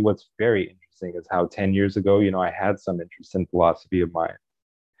see what's very interesting is how 10 years ago, I had some interest in philosophy of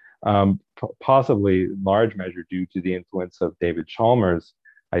mind, possibly in large measure due to the influence of David Chalmers.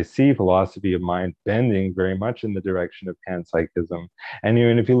 I see philosophy of mind bending very much in the direction of panpsychism. And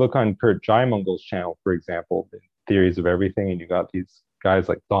even if you look on Kurt Jaimungal's channel, for example, Theories of Everything, and you got these guys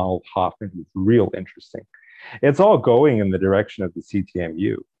like Donald Hoffman, who's real interesting. It's all going in the direction of the CTMU.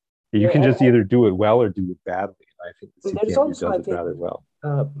 You Yeah, can and just either do it well or do it badly. I think the there's CTMU also, does I it think, rather well.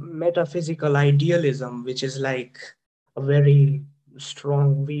 metaphysical idealism, which is like a very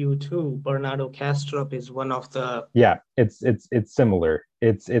strong view too. Bernardo Kastrup is one of the. Yeah, it's similar.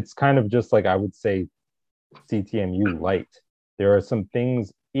 It's kind of just like I would say CTMU light. There are some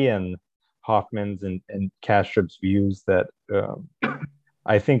things in Hoffman's and Kastrup's views that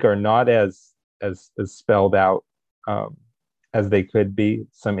I think are not as spelled out as they could be.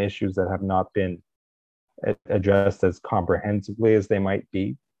 Some issues that have not been addressed as comprehensively as they might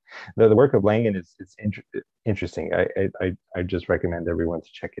be. The work of Langen is interesting. I just recommend everyone to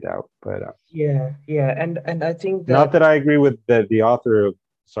check it out. But Yeah, and I think not that. that I agree with the author of.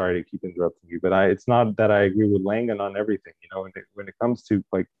 Sorry to keep interrupting you, but it's not that I agree with Langen on everything. When it comes to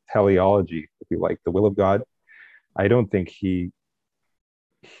like teleology, if you like, the will of God, I don't think he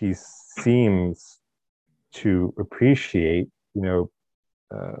seems to appreciate,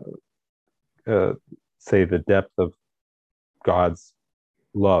 uh, say the depth of God's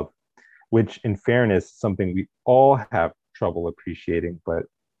love, which in fairness is something we all have trouble appreciating, but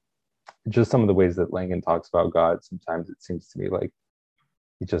just some of the ways that Langen talks about God, sometimes it seems to me like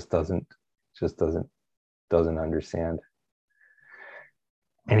he just doesn't understand.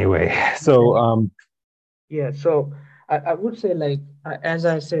 Anyway, so Yeah, so I would say, like, as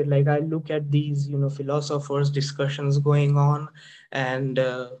I said, like, I look at these, philosophers' discussions going on, and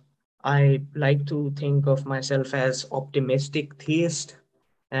I like to think of myself as optimistic theist.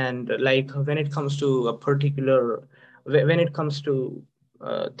 And like, when it comes to a particular, when it comes to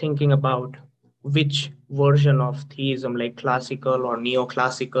thinking about which version of theism, like classical or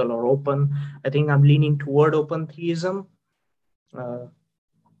neoclassical or open, I think I'm leaning toward open theism. Uh,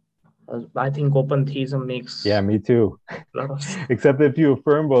 I think open theism yeah, makes me too. a lot of sense. Except if you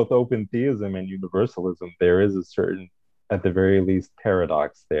affirm both open theism and universalism, there is a certain, at the very least,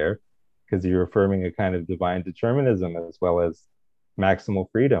 paradox there, because you're affirming a kind of divine determinism as well as maximal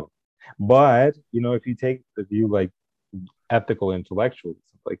freedom. But, if you take the view like ethical intellectualism,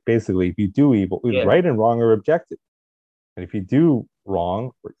 like basically, if you do evil, Yeah, right and wrong are objective. And if you do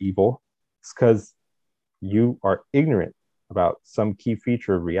wrong or evil, it's because you are ignorant about some key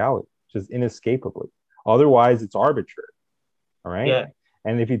feature of reality, just inescapably. Otherwise, it's arbitrary. All right. yeah,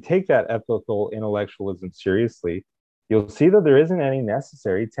 And if you take that ethical intellectualism seriously, you'll see that there isn't any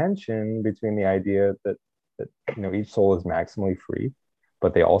necessary tension between the idea that each soul is maximally free,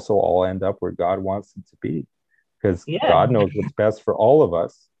 but they also all end up where God wants them to be, because yeah, God knows what's best for all of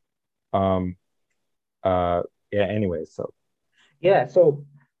us. Um, yeah. Anyway, so yeah. So,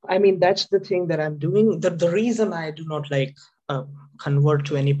 I mean, that's the thing that I'm doing. The reason I do not like uh, convert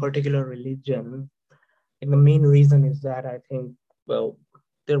to any particular religion, and the main reason is that I think, well,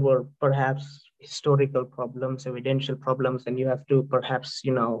 there were perhaps historical problems, evidential problems, and you have to perhaps,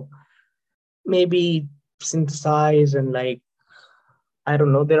 maybe synthesize and, like, I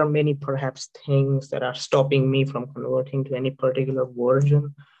don't know, there are many perhaps things that are stopping me from converting to any particular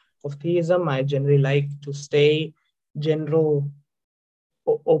version of theism. I generally like to stay general,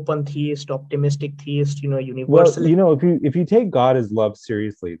 open theist, optimistic theist, well, universalist. if you take God as love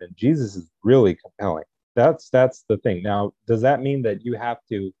seriously, then Jesus is really compelling. That's the thing. Now, does that mean you have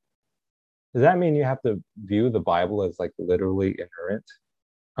to view the Bible as like literally inerrant,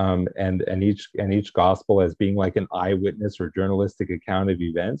 and each gospel as being like an eyewitness or journalistic account of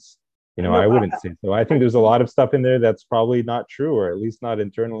events? No, I wouldn't say so. I think I there's a think, lot of stuff in there that's probably not true, or at least not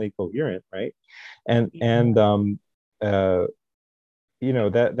internally coherent, right? And yeah, uh,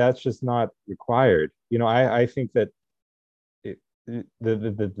 that's just not required. I think that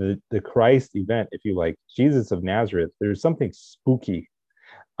the Christ event, if you like, Jesus of Nazareth, there's something spooky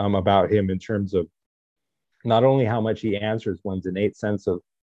about him in terms of not only how much he answers one's innate sense of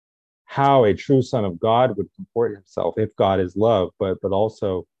how a true son of God would comport himself if God is love, but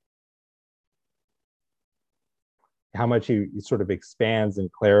also how much he sort of expands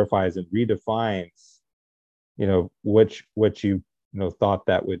and clarifies and redefines, what thought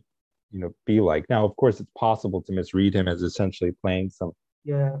that would, be like. Now, of course, it's possible to misread him as essentially playing some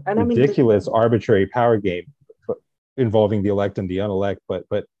yeah. And I mean, ridiculous arbitrary power game involving the elect and the unelect. But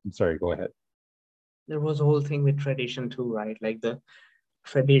I'm sorry, go ahead. there was a whole thing with tradition too, right? Like the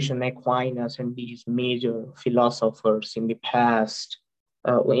tradition, Aquinas, and these major philosophers in the past,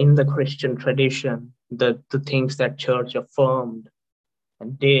 in the Christian tradition, the things that church affirmed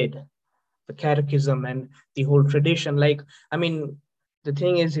and did, the catechism and the whole tradition. Like, I mean, the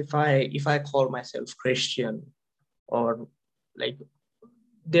thing is, if I call myself Christian, or like,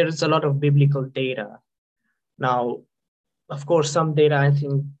 there is a lot of biblical data. Now, of course, some data I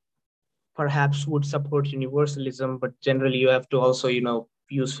think perhaps would support universalism, but generally you have to also,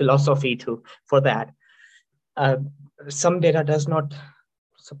 use philosophy to for that. Uh, some data does not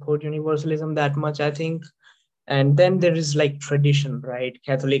support universalism that much, I think. And then there is like tradition, right?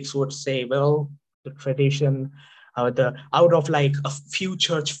 Catholics would say, well, the tradition, the out of like a few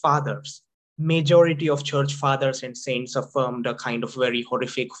church fathers, majority of church fathers and saints affirmed a kind of very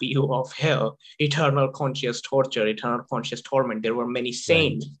horrific view of hell, eternal conscious torture, eternal conscious torment. There were many Right.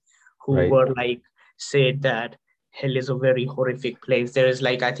 saints who Right. were like said that hell is a very horrific place. There is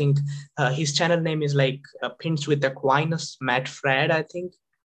like, I think his channel name is like Pinched with Aquinas, Matt Fradd, I think.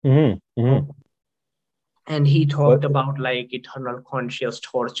 Hmm. Hmm. And he talked But about like eternal conscious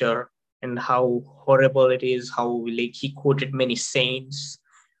torture and how horrible it is, how like he quoted many saints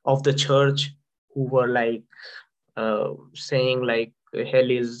of the church who were like saying like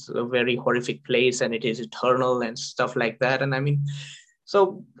hell is a very horrific place and it is eternal and stuff like that. And I mean,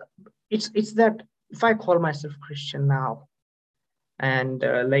 so it's that if I call myself Christian now and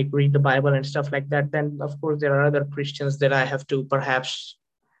like read the Bible and stuff like that, then of course there are other Christians that I have to perhaps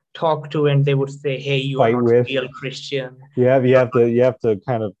talk to, and they would say, hey, you are fight not a with real Christian. you have to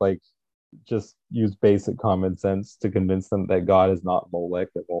kind of like just use basic common sense to convince them that God is not Molech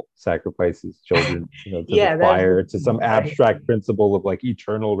that won't sacrifice his children, to the Yeah, that's the fire, to thing, some right? abstract principle of like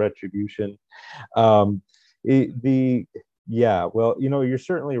eternal retribution. Um, the Yeah, well, you're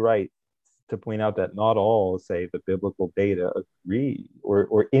certainly right to point out that not all, say, the biblical data agree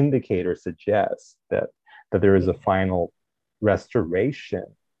or indicate or suggest that there is a final restoration,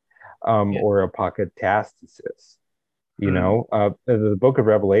 Yeah. or apokatastasis. Mm. The book of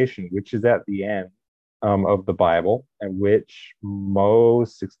Revelation, which is at the end of the Bible, and which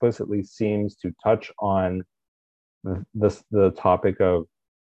most explicitly seems to touch on the topic of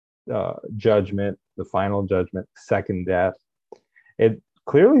judgment, the final judgment, second death. It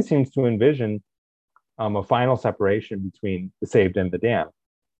clearly seems to envision a final separation between the saved and the damned.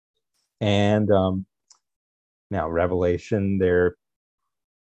 And now Revelation,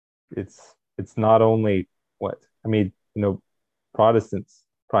 it's not only what I mean, Protestants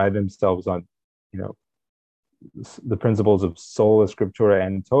pride themselves on, you know, the principles of sola scriptura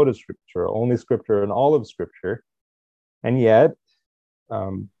and tota scriptura, only scripture and all of scripture. And yet,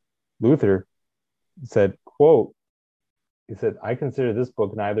 Luther said, quote, he said, I consider this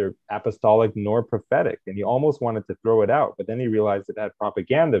book neither apostolic nor prophetic. And he almost wanted to throw it out, but then he realized it had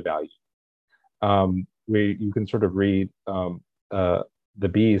propaganda value. Where you can sort of read the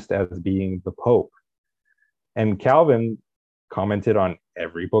beast as being the Pope. And Calvin commented on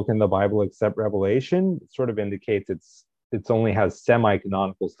every book in the Bible except Revelation. It sort of indicates it's only has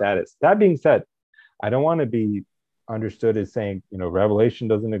semi-canonical status. That being said, I don't want to be understood as saying, Revelation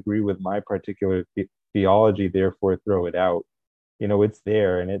doesn't agree with my particular theology, therefore throw it out. It's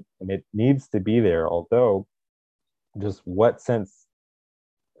there and it needs to be there. Although, just what sense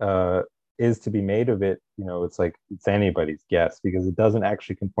is to be made of it, it's like it's anybody's guess because it doesn't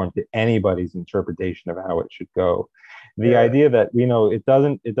actually conform to anybody's interpretation of how it should go. The Yeah. idea that it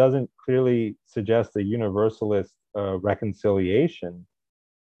doesn't clearly suggest a universalist reconciliation.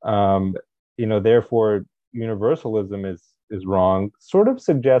 Therefore, universalism is wrong. Sort of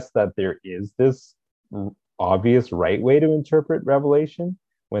suggests that there is this obvious right way to interpret Revelation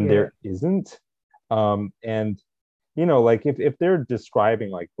when Yeah. there isn't. And like if they're describing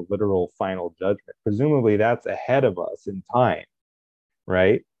like the literal final judgment, presumably that's ahead of us in time,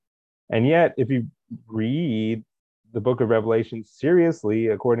 right? And yet, if you read the book of Revelation seriously,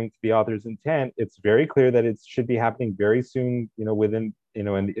 according to the author's intent, it's very clear that it should be happening very soon, within,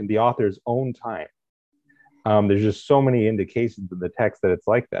 in the author's own time. There's just so many indications in the text that it's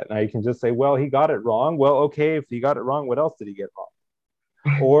like that. Now you can just say, well, he got it wrong. Well, okay, if he got it wrong, what else did he get wrong?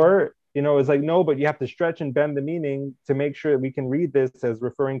 Or it's like, no, but you have to stretch and bend the meaning to make sure that we can read this as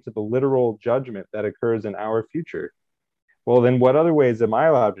referring to the literal judgment that occurs in our future. Well, then what other ways am I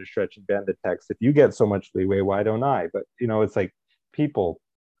allowed to stretch and bend the text? If you get so much leeway, why don't I? But, it's like people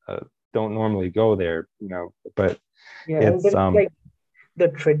don't normally go there, but Yeah. And it's, then like the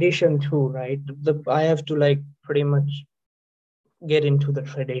tradition too, right? I have to like pretty much get into the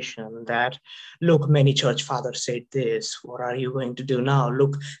tradition that, look, many church fathers said this. What are you going to do now?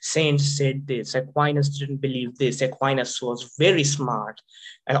 Look, saints said this. Aquinas didn't believe this. Aquinas was very smart.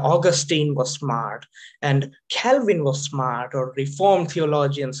 Augustine was smart. And Calvin was smart, or Reformed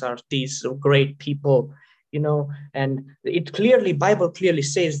theologians are these great people, and it clearly, Bible clearly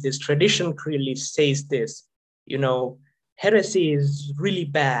says this, tradition clearly says this, heresy is really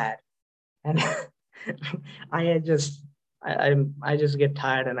bad. And I just I just get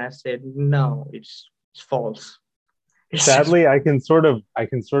tired and I said, no, it's false. Sadly, I can sort of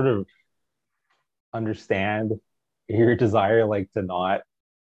understand your desire, like to not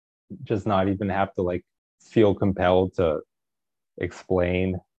even have to like feel compelled to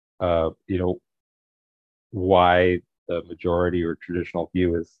explain, you know, why the majority or traditional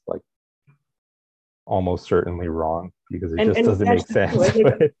view is like almost certainly wrong, because it just and doesn't that's make the thing, right? sense.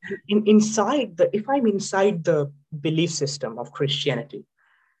 Like, But inside the if I'm inside the belief system of Christianity,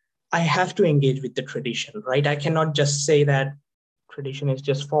 I have to engage with the tradition, right? I cannot just say that tradition is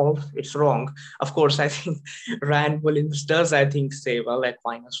just false, it's wrong. Of course, I think Rand Williams does, I think, say, well,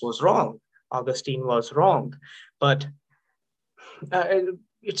 Aquinas was wrong, Augustine was wrong, but uh,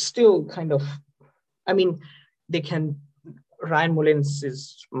 it's still kind of, I mean, they can. Ryan Mullins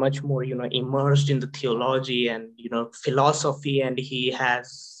is much more, immersed in the theology and, philosophy, and he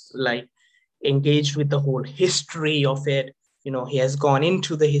has like engaged with the whole history of it. He has gone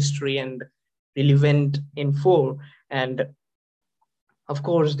into the history and really went in full. And of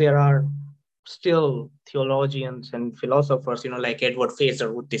course, there are still theologians and philosophers, like Edward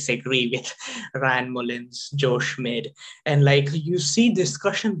Fazer would disagree with Ryan Mullins, Joe Schmid. And like you see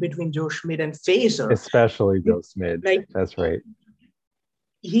discussion between Joe Schmid and Fazer. especially Joe Smid, Like that's right.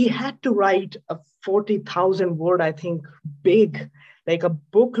 he had to write a 40,000 word, I think, big, like a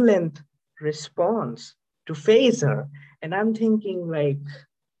book length response to Fazer. And I'm thinking, like,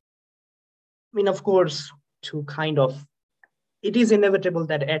 I mean, of course, to kind of, it is inevitable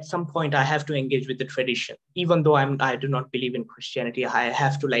that at some point I have to engage with the tradition. Even though I do not believe in Christianity, I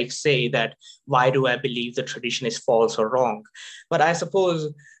have to like say that, why do I believe the tradition is false or wrong? But I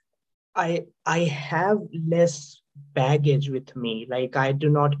suppose I have less baggage with me. Like I do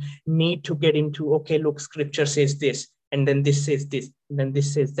not need to get into, okay, look, scripture says this, and then this says this, and then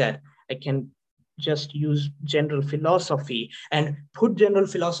this says that. I can just use general philosophy and put general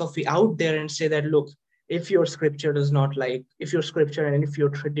philosophy out there and say that, look, if your scripture does not, like, if your scripture and if your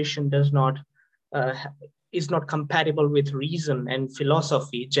tradition does not uh, is not compatible with reason and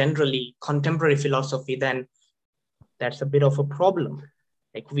philosophy, generally contemporary philosophy, then that's a bit of a problem.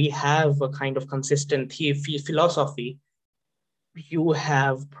 Like we have a kind of consistent philosophy. You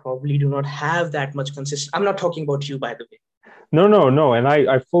have probably do not have that much consistent. I'm not talking about you, by the way. No, no, no, and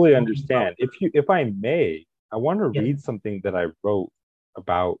I fully Talking about, understand. If I may, I want to yeah, read something that I wrote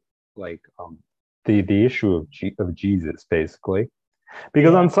about like the issue of Jesus, basically.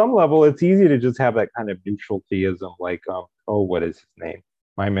 Because yeah, on some level, it's easy to just have that kind of neutral theism, like oh, what is his name?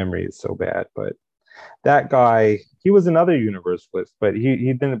 My memory is so bad, but that guy, he was another universalist, but he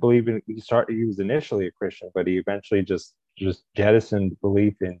didn't believe in. He was initially a Christian, but he eventually just jettisoned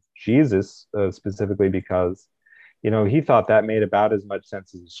belief in Jesus, specifically because he thought that made about as much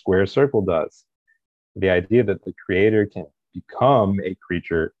sense as a square circle does. The idea that the creator can become a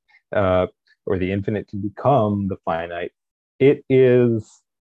creature, or the infinite can become the finite, it is,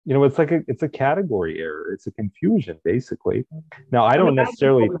 it's a category error. It's a confusion, basically. Now, I I mean, don't I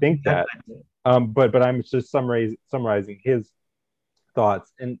necessarily totally think get that, that. but I'm just summarizing his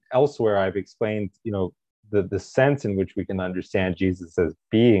thoughts. And elsewhere, I've explained, the sense in which we can understand Jesus as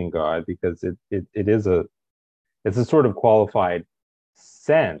being God, because it is it's a sort of qualified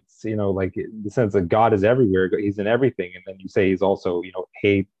sense, like the sense that God is everywhere, he's in everything. And then you say he's also,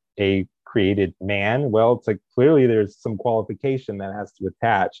 a created man. Well, it's like clearly there's some qualification that has to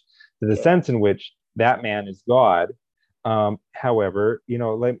attach to the Yeah. sense in which that man is God. However,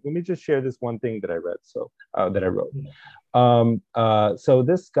 let me just share this one thing that I read. So that I wrote. So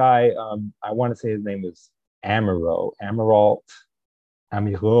this guy, I want to say his name was Amiralt,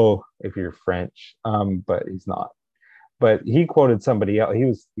 if you're French, but he's not. But he quoted somebody else.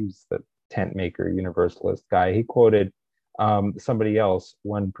 He was the tent maker universalist guy. He quoted somebody else,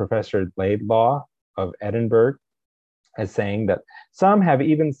 one Professor Laidlaw of Edinburgh, as saying that some have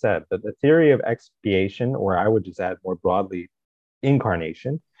even said that the theory of expiation, or I would just add more broadly,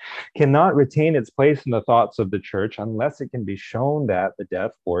 incarnation, cannot retain its place in the thoughts of the church unless it can be shown that the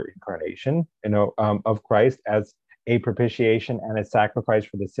death or incarnation, of Christ as a propitiation and a sacrifice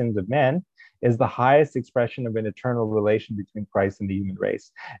for the sins of men is the highest expression of an eternal relation between Christ and the human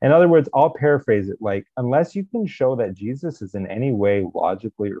race. In other words, I'll paraphrase it like, unless you can show that Jesus is in any way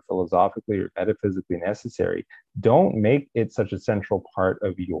logically or philosophically or metaphysically necessary, don't make it such a central part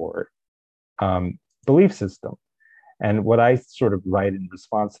of your belief system. And what I sort of write in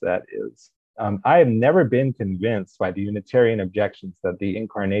response to that is, I have never been convinced by the Unitarian objections that the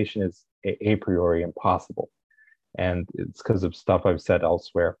incarnation is a priori impossible. And it's because of stuff I've said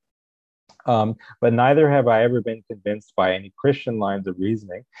elsewhere. But neither have I ever been convinced by any Christian lines of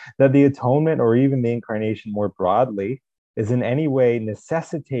reasoning that the atonement or even the incarnation more broadly is in any way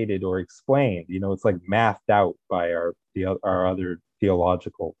necessitated or explained. You know, it's like mathed out by our other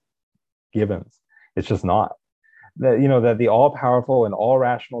theological givens. It's just not. That, you know, that the all-powerful and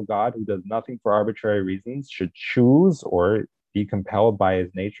all-rational God who does nothing for arbitrary reasons should choose or be compelled by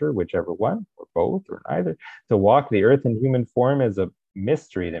his nature, whichever one, or both, or neither, to walk the earth in human form is a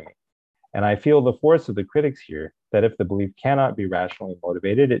mystery to me. And I feel the force of the critics here that if the belief cannot be rationally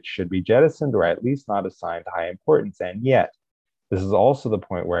motivated, it should be jettisoned or at least not assigned high importance. And yet, this is also the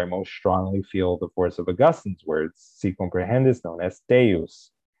point where I most strongly feel the force of Augustine's words, si comprehendis non est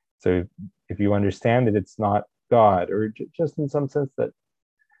Deus. So if you understand that it's not God, or just in some sense that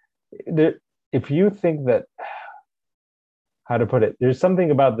if you think that, how to put it, there's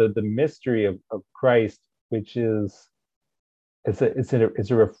something about the mystery of Christ, which is, it's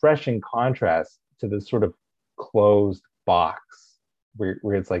a refreshing contrast to this sort of closed box where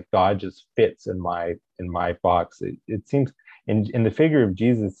it's like God just fits in my box. It seems in the figure of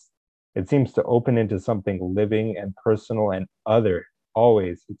Jesus, it seems to open into something living and personal and other,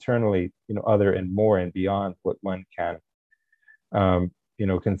 always eternally, you know, other and more and beyond what one can you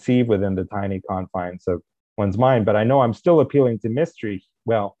know, conceive within the tiny confines of one's mind. But I know I'm still appealing to mystery.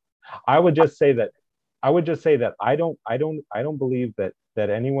 Well, I would just say that I don't believe that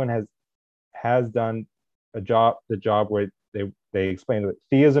anyone has done the job where they explain that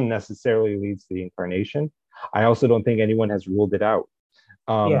theism necessarily leads to the incarnation. I also don't think anyone has ruled it out.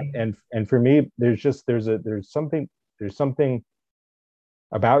 Yeah. And for me, there's something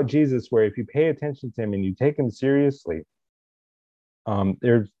about Jesus where if you pay attention to him and you take him seriously,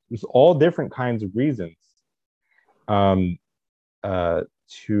 there's all different kinds of reasons um,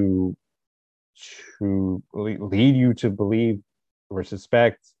 to lead you to believe or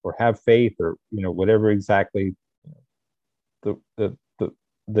suspect or have faith, or you know, whatever exactly the the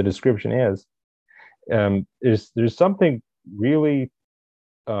the description is. There's something really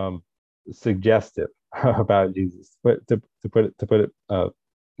suggestive about Jesus, but to put it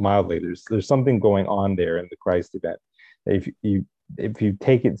mildly, there's something going on there in the Christ event. If you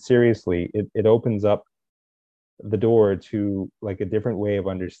take it seriously, it opens up the door to like a different way of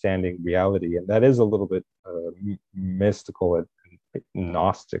understanding reality, and that is a little bit mystical and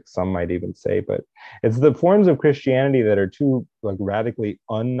Gnostic, some might even say. But it's the forms of Christianity that are too like radically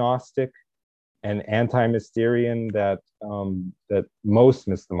un-Gnostic and anti-Mysterian that that most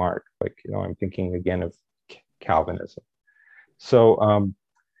miss the mark. Like, you know, I'm thinking again of Calvinism. So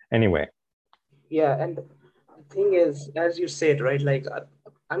anyway. Yeah, and the thing is, as you said, right? Like,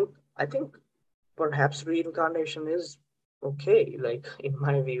 I think perhaps reincarnation is okay. Like in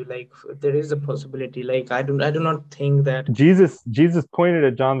my view, like there is a possibility. Like I do not think that. Jesus pointed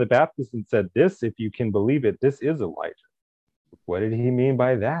at John the Baptist and said, "This, if you can believe it, this is Elijah." What did he mean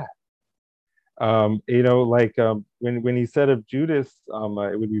by that? You know, like when he said of Judas,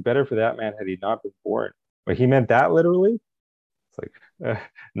 it would be better for that man had he not been born. But he meant that literally. It's like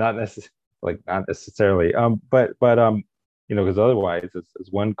not necessarily, like not necessarily. But you know, because otherwise,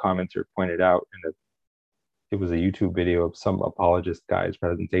 as one commenter pointed out it was a YouTube video of some apologist guy's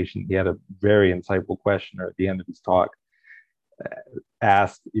presentation. He had a very insightful question at the end of his talk,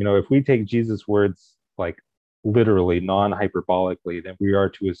 asked, you know, if we take Jesus' words like literally, non-hyperbolically, then we are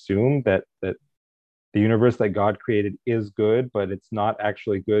to assume that the universe that God created is good, but it's not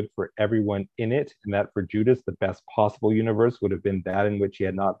actually good for everyone in it, and that for Judas, the best possible universe would have been that in which he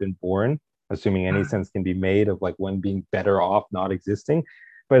had not been born, assuming any sense can be made of like one being better off not existing.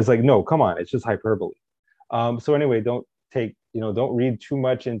 But it's like, no, come on, it's just hyperbole. So anyway, don't read too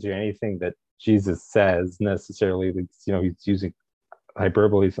much into anything that Jesus says necessarily. You know, he's using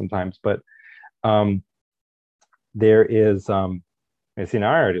hyperbole sometimes, but there is I see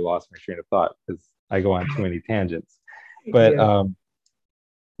now I already lost my train of thought because I go on too many tangents. But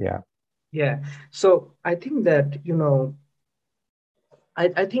yeah. Yeah. So I think that, you know,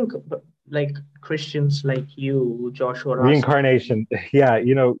 I think like Christians like you, Joshua, reincarnation. Yeah,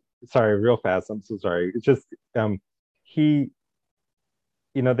 you know, sorry, real fast. I'm so sorry. It's just he,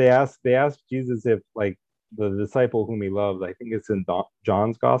 you know, they asked Jesus if like the disciple whom he loved, I think it's in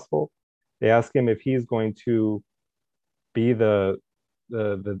John's gospel, They ask him if he's going to be the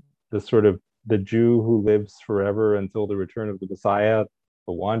the sort of the Jew who lives forever until the return of the Messiah,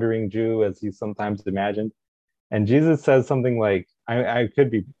 the wandering Jew, as he's sometimes imagined. And Jesus says something like, I could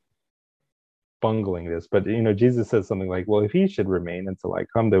be bungling this, but Jesus says something like, well, if he should remain until I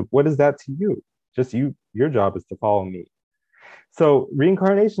come, then what is that to you? Just your job is to follow me. So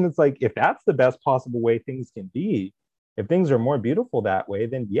reincarnation is like, if that's the best possible way things can be, if things are more beautiful that way,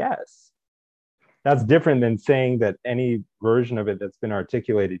 then yes. That's different than saying that any version of it that's been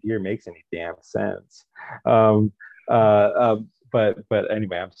articulated here makes any damn sense. Um, but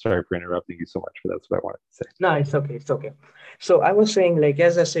anyway, I'm sorry for interrupting you so much, but that's what I wanted to say. No, it's okay. It's okay. So I was saying, like,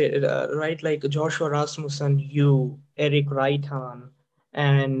 as I said, right, like Joshua Rasmussen, you, Eric Wrighton,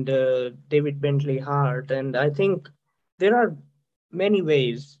 and David Bentley Hart. And I think there are many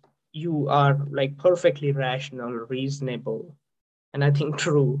ways you are like perfectly rational, reasonable, and I think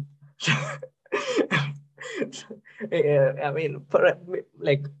true. Yeah, I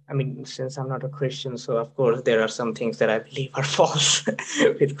mean, since I'm not a Christian, so of course there are some things that I believe are false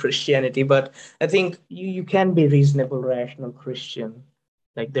with Christianity. But I think you can be reasonable, rational Christian.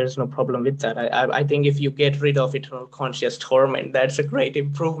 Like there's no problem with that. I think if you get rid of eternal conscious torment, that's a great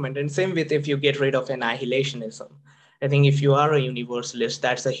improvement. And same with if you get rid of annihilationism. I think if you are a universalist,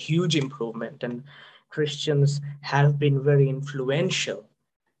 that's a huge improvement. And Christians have been very influential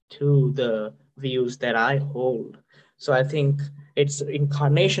to the views that I hold. So I think it's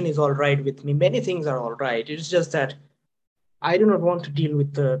incarnation is all right with me. Many things are all right. It's just that I do not want to deal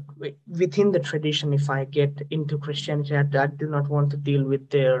with the within the tradition. If I get into Christianity, I do not want to deal with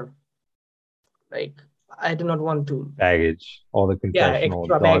their like. I do not want to. Baggage, all the Yeah, confessional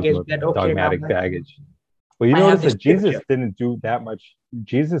extra baggage that okay now dogmatic baggage. Well, you I have notice this that scripture. Jesus didn't do that much.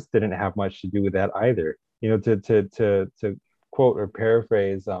 Jesus didn't have much to do with that either. To quote or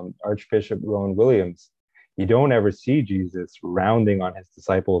paraphrase Archbishop Rowan Williams, you don't ever see Jesus rounding on his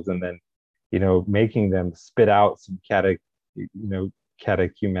disciples and then, making them spit out some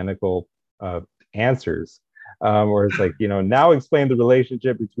catechumenical answers. Or it's like, now explain the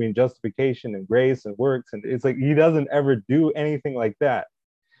relationship between justification and grace and works. And it's like, he doesn't ever do anything like that.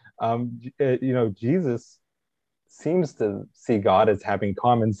 Jesus seems to see God as having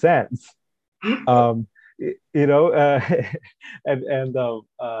common sense. Um, and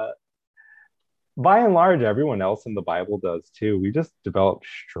by and large, everyone else in the Bible does too. We just develop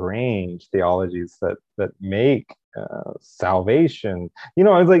strange theologies that make salvation.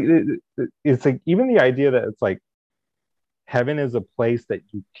 It's like even the idea that it's like heaven is a place that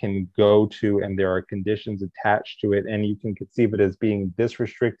you can go to and there are conditions attached to it, and you can conceive it as being this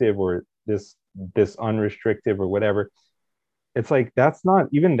restrictive or this unrestrictive or whatever. It's like that's not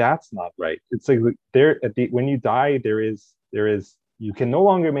right. It's like there at the when you die, there is you can no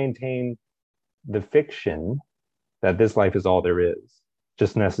longer maintain the fiction that this life is all there is.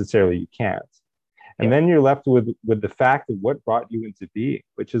 Just necessarily you can't. And Yeah. then you're left with the fact of what brought you into being,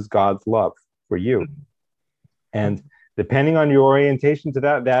 which is God's love for you. And depending on your orientation to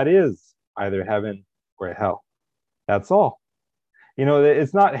that, that is either heaven or hell. That's all.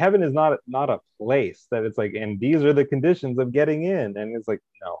 It's not heaven is not a place that it's like, and these are the conditions of getting in. And it's like,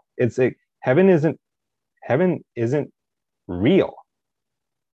 no, it's like heaven isn't real.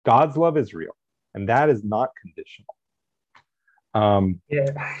 God's love is real, and that is not conditional.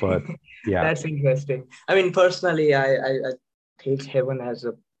 Yeah, But yeah, that's interesting. I mean, personally, I take heaven as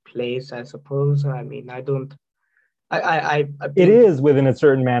a place, I suppose. I mean, I don't. I it think is within a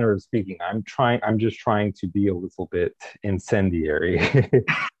certain manner of speaking. I'm just trying to be a little bit incendiary.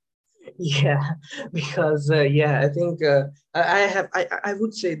 yeah, because yeah, I think I have I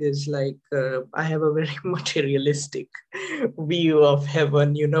would say this like I have a very materialistic view of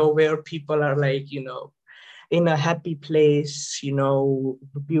heaven, where people are like, in a happy place,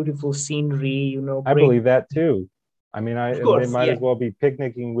 beautiful scenery, I great. believe that too. I mean, Of they course, might yeah. as well be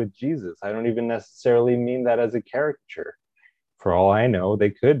picnicking with Jesus. I don't even necessarily mean that as a caricature. For all I know, they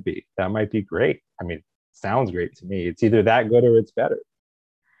could be. That might be great. I mean, sounds great to me. It's either that good or it's better.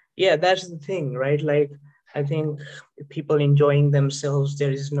 Yeah, that's the thing, right? Like, I think people enjoying themselves,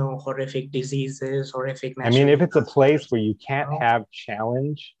 there is no horrific diseases, horrific I mean, natural if it's a place disasters. where you can't have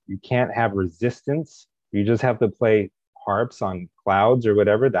challenge, you can't have resistance, you just have to play harps on clouds or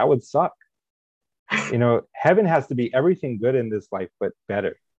whatever, that would suck. Heaven has to be everything good in this life, but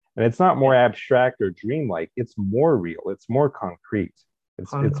better. And it's not more Yeah, abstract or dreamlike. It's more real. It's more concrete.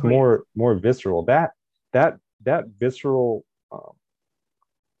 It's concrete. more visceral. That visceral,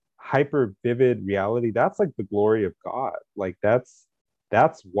 hyper vivid reality. That's like the glory of God. Like that's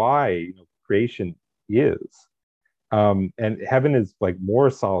why creation is. And heaven is like more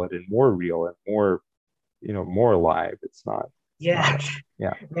solid and more real and more, more alive. It's not Yeah,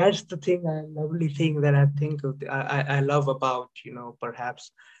 yeah. that's the thing, a lovely thing that I think of, I love about,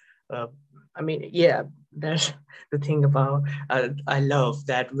 perhaps, uh, I mean, yeah, that's the thing about, I love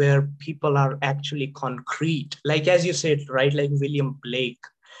that where people are actually concrete, like as you said, right? Like William Blake.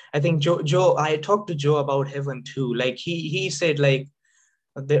 I think Joe, I talked to Joe about heaven too. Like he said, like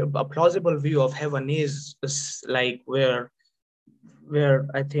a plausible view of heaven is like where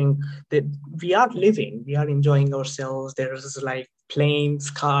I think that we are living, we are enjoying ourselves. There's like planes,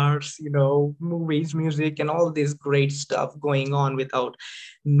 cars, movies, music, and all this great stuff going on without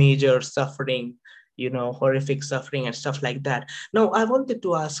major suffering, horrific suffering and stuff like that. Now, I wanted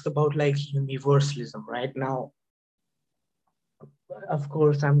to ask about like universalism right now. Of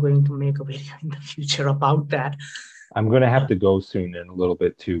course, I'm going to make a video in the future about that. I'm going to have to go soon in a little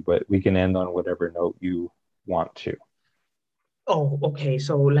bit too, but we can end on whatever note you want to. Oh, okay.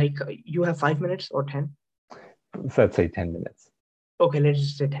 So, like, you have 5 minutes or 10? So let's say 10 minutes. Okay, let's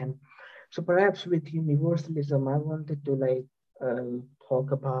just say 10. So perhaps with universalism, I wanted to like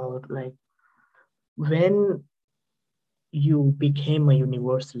talk about like when you became a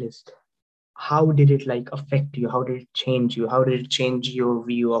universalist, how did it like affect you? How did it change you? How did it change your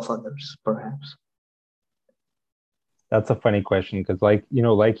view of others, perhaps? That's a funny question because, like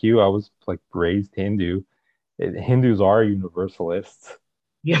you, I was like raised Hindu. Hindus are universalists,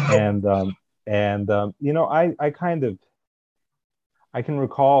 Yeah. and I kind of I can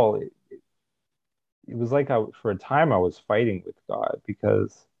recall it was like for a time I was fighting with God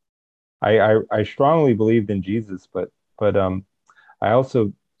because I strongly believed in Jesus, but I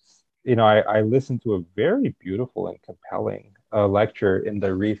also I listened to a very beautiful and compelling lecture in the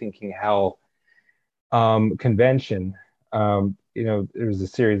Rethinking Hell convention. There was a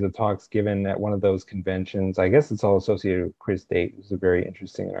series of talks given at one of those conventions. I guess it's all associated with Chris Date, who's a very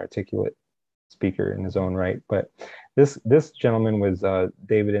interesting and articulate speaker in his own right. But this gentleman was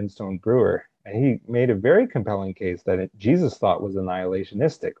David Instone Brewer, and he made a very compelling case that Jesus thought was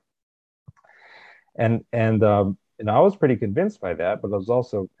annihilationistic, and I was pretty convinced by that, but I was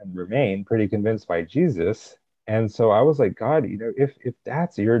also and remain pretty convinced by Jesus. And so I was like, God, if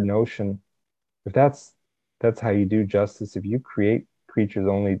that's your notion, if that's how you do justice, if you create creatures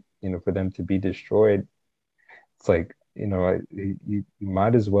only, for them to be destroyed, it's like, you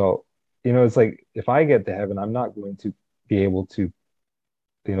might as well, it's like if I get to heaven, I'm not going to be able to,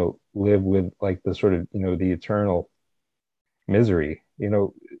 live with like the sort of, the eternal misery,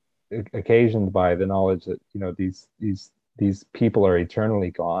 occasioned by the knowledge that, these people are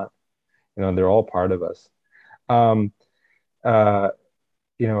eternally gone. They're all part of us. Um, uh,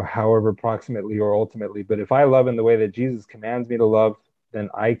 however approximately or ultimately. But if I love in the way that Jesus commands me to love, then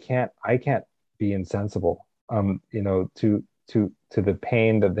I can't be insensible, to the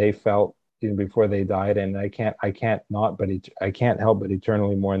pain that they felt, before they died, and I can't help but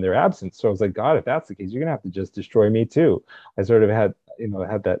eternally mourn their absence. So I was like, God, if that's the case, you're gonna have to just destroy me too. I sort of had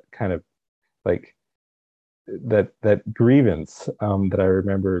that kind of like that grievance that I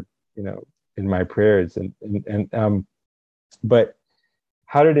remember, in my prayers, and but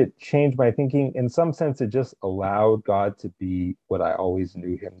how did it change my thinking? In some sense, it just allowed God to be what I always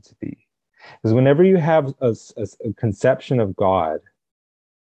knew him to be. Because whenever you have a conception of God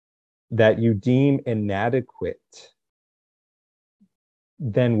that you deem inadequate,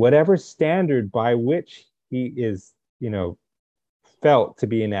 then whatever standard by which he is, felt to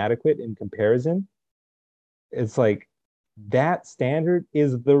be inadequate in comparison, it's like that standard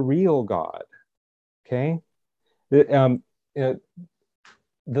is the real God. Okay. The, you know,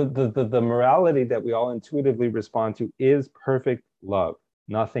 the morality that we all intuitively respond to is perfect love,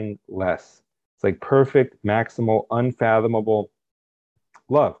 nothing less. It's like perfect, maximal, unfathomable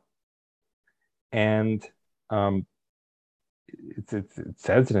love. And it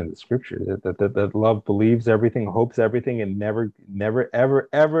says it in the scripture that love believes everything, hopes everything, and never, ever,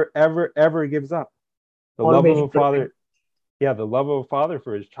 ever, ever, ever gives up. The love of Always a father, yeah, the love of a father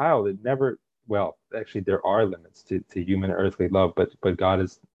for his child, it never, well, actually, there are limits to human earthly love, but God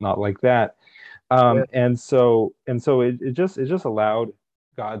is not like that. yeah. And so it just allowed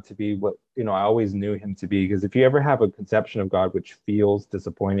God to be what, I always knew him to be. Because if you ever have a conception of God which feels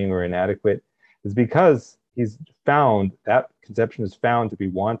disappointing or inadequate, it's because he's found that conception is found to be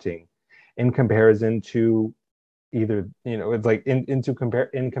wanting in comparison to either, it's like in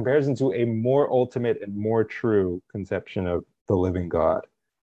comparison to a more ultimate and more true conception of the living God.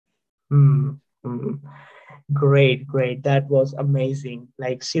 Hmm. Hmm. Great, great. That was amazing.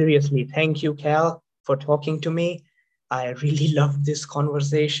 Like, seriously, thank you, Cal, for talking to me. I really loved this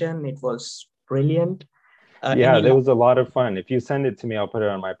conversation. It was brilliant. Yeah, Any there like, was a lot of fun. If you send it to me, I'll put it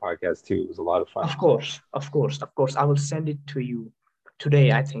on my podcast too. It was a lot of fun. of course, of course, of course. I will send it to you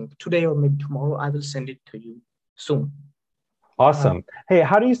today. I think today or maybe tomorrow. I will send it to you soon. Uh, Awesome. Hey,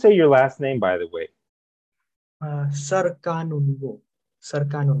 how do you say your last name, by the way? Sarkanungo,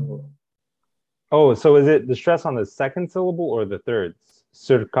 Sarkanungo. Oh, so is it the stress on the second syllable or the third?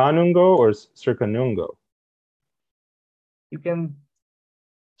 Circanungo or circanungo? You can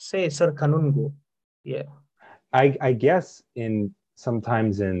say Sarkanungo. Yeah. I guess in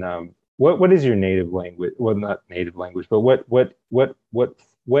sometimes in what is your native language? Well, not native language, but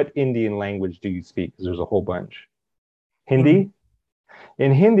what Indian language do you speak? Because there's a whole bunch. Hindi. Hindi?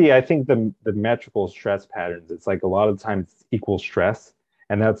 In Hindi, I think the metrical stress patterns, it's like a lot of times it's equal stress,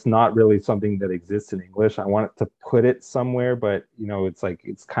 and that's not really something that exists in English. I want to put it somewhere, but it's like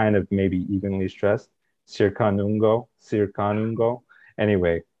it's kind of maybe evenly stressed. Circanungo, circanungo.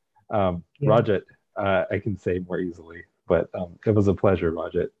 Anyway, Yeah. Rajat, I can say more easily, but it was a pleasure,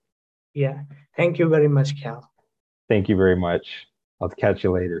 Rajat. Yeah. Thank you very much, Cal. Thank you very much. I'll catch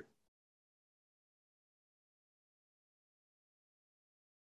you later.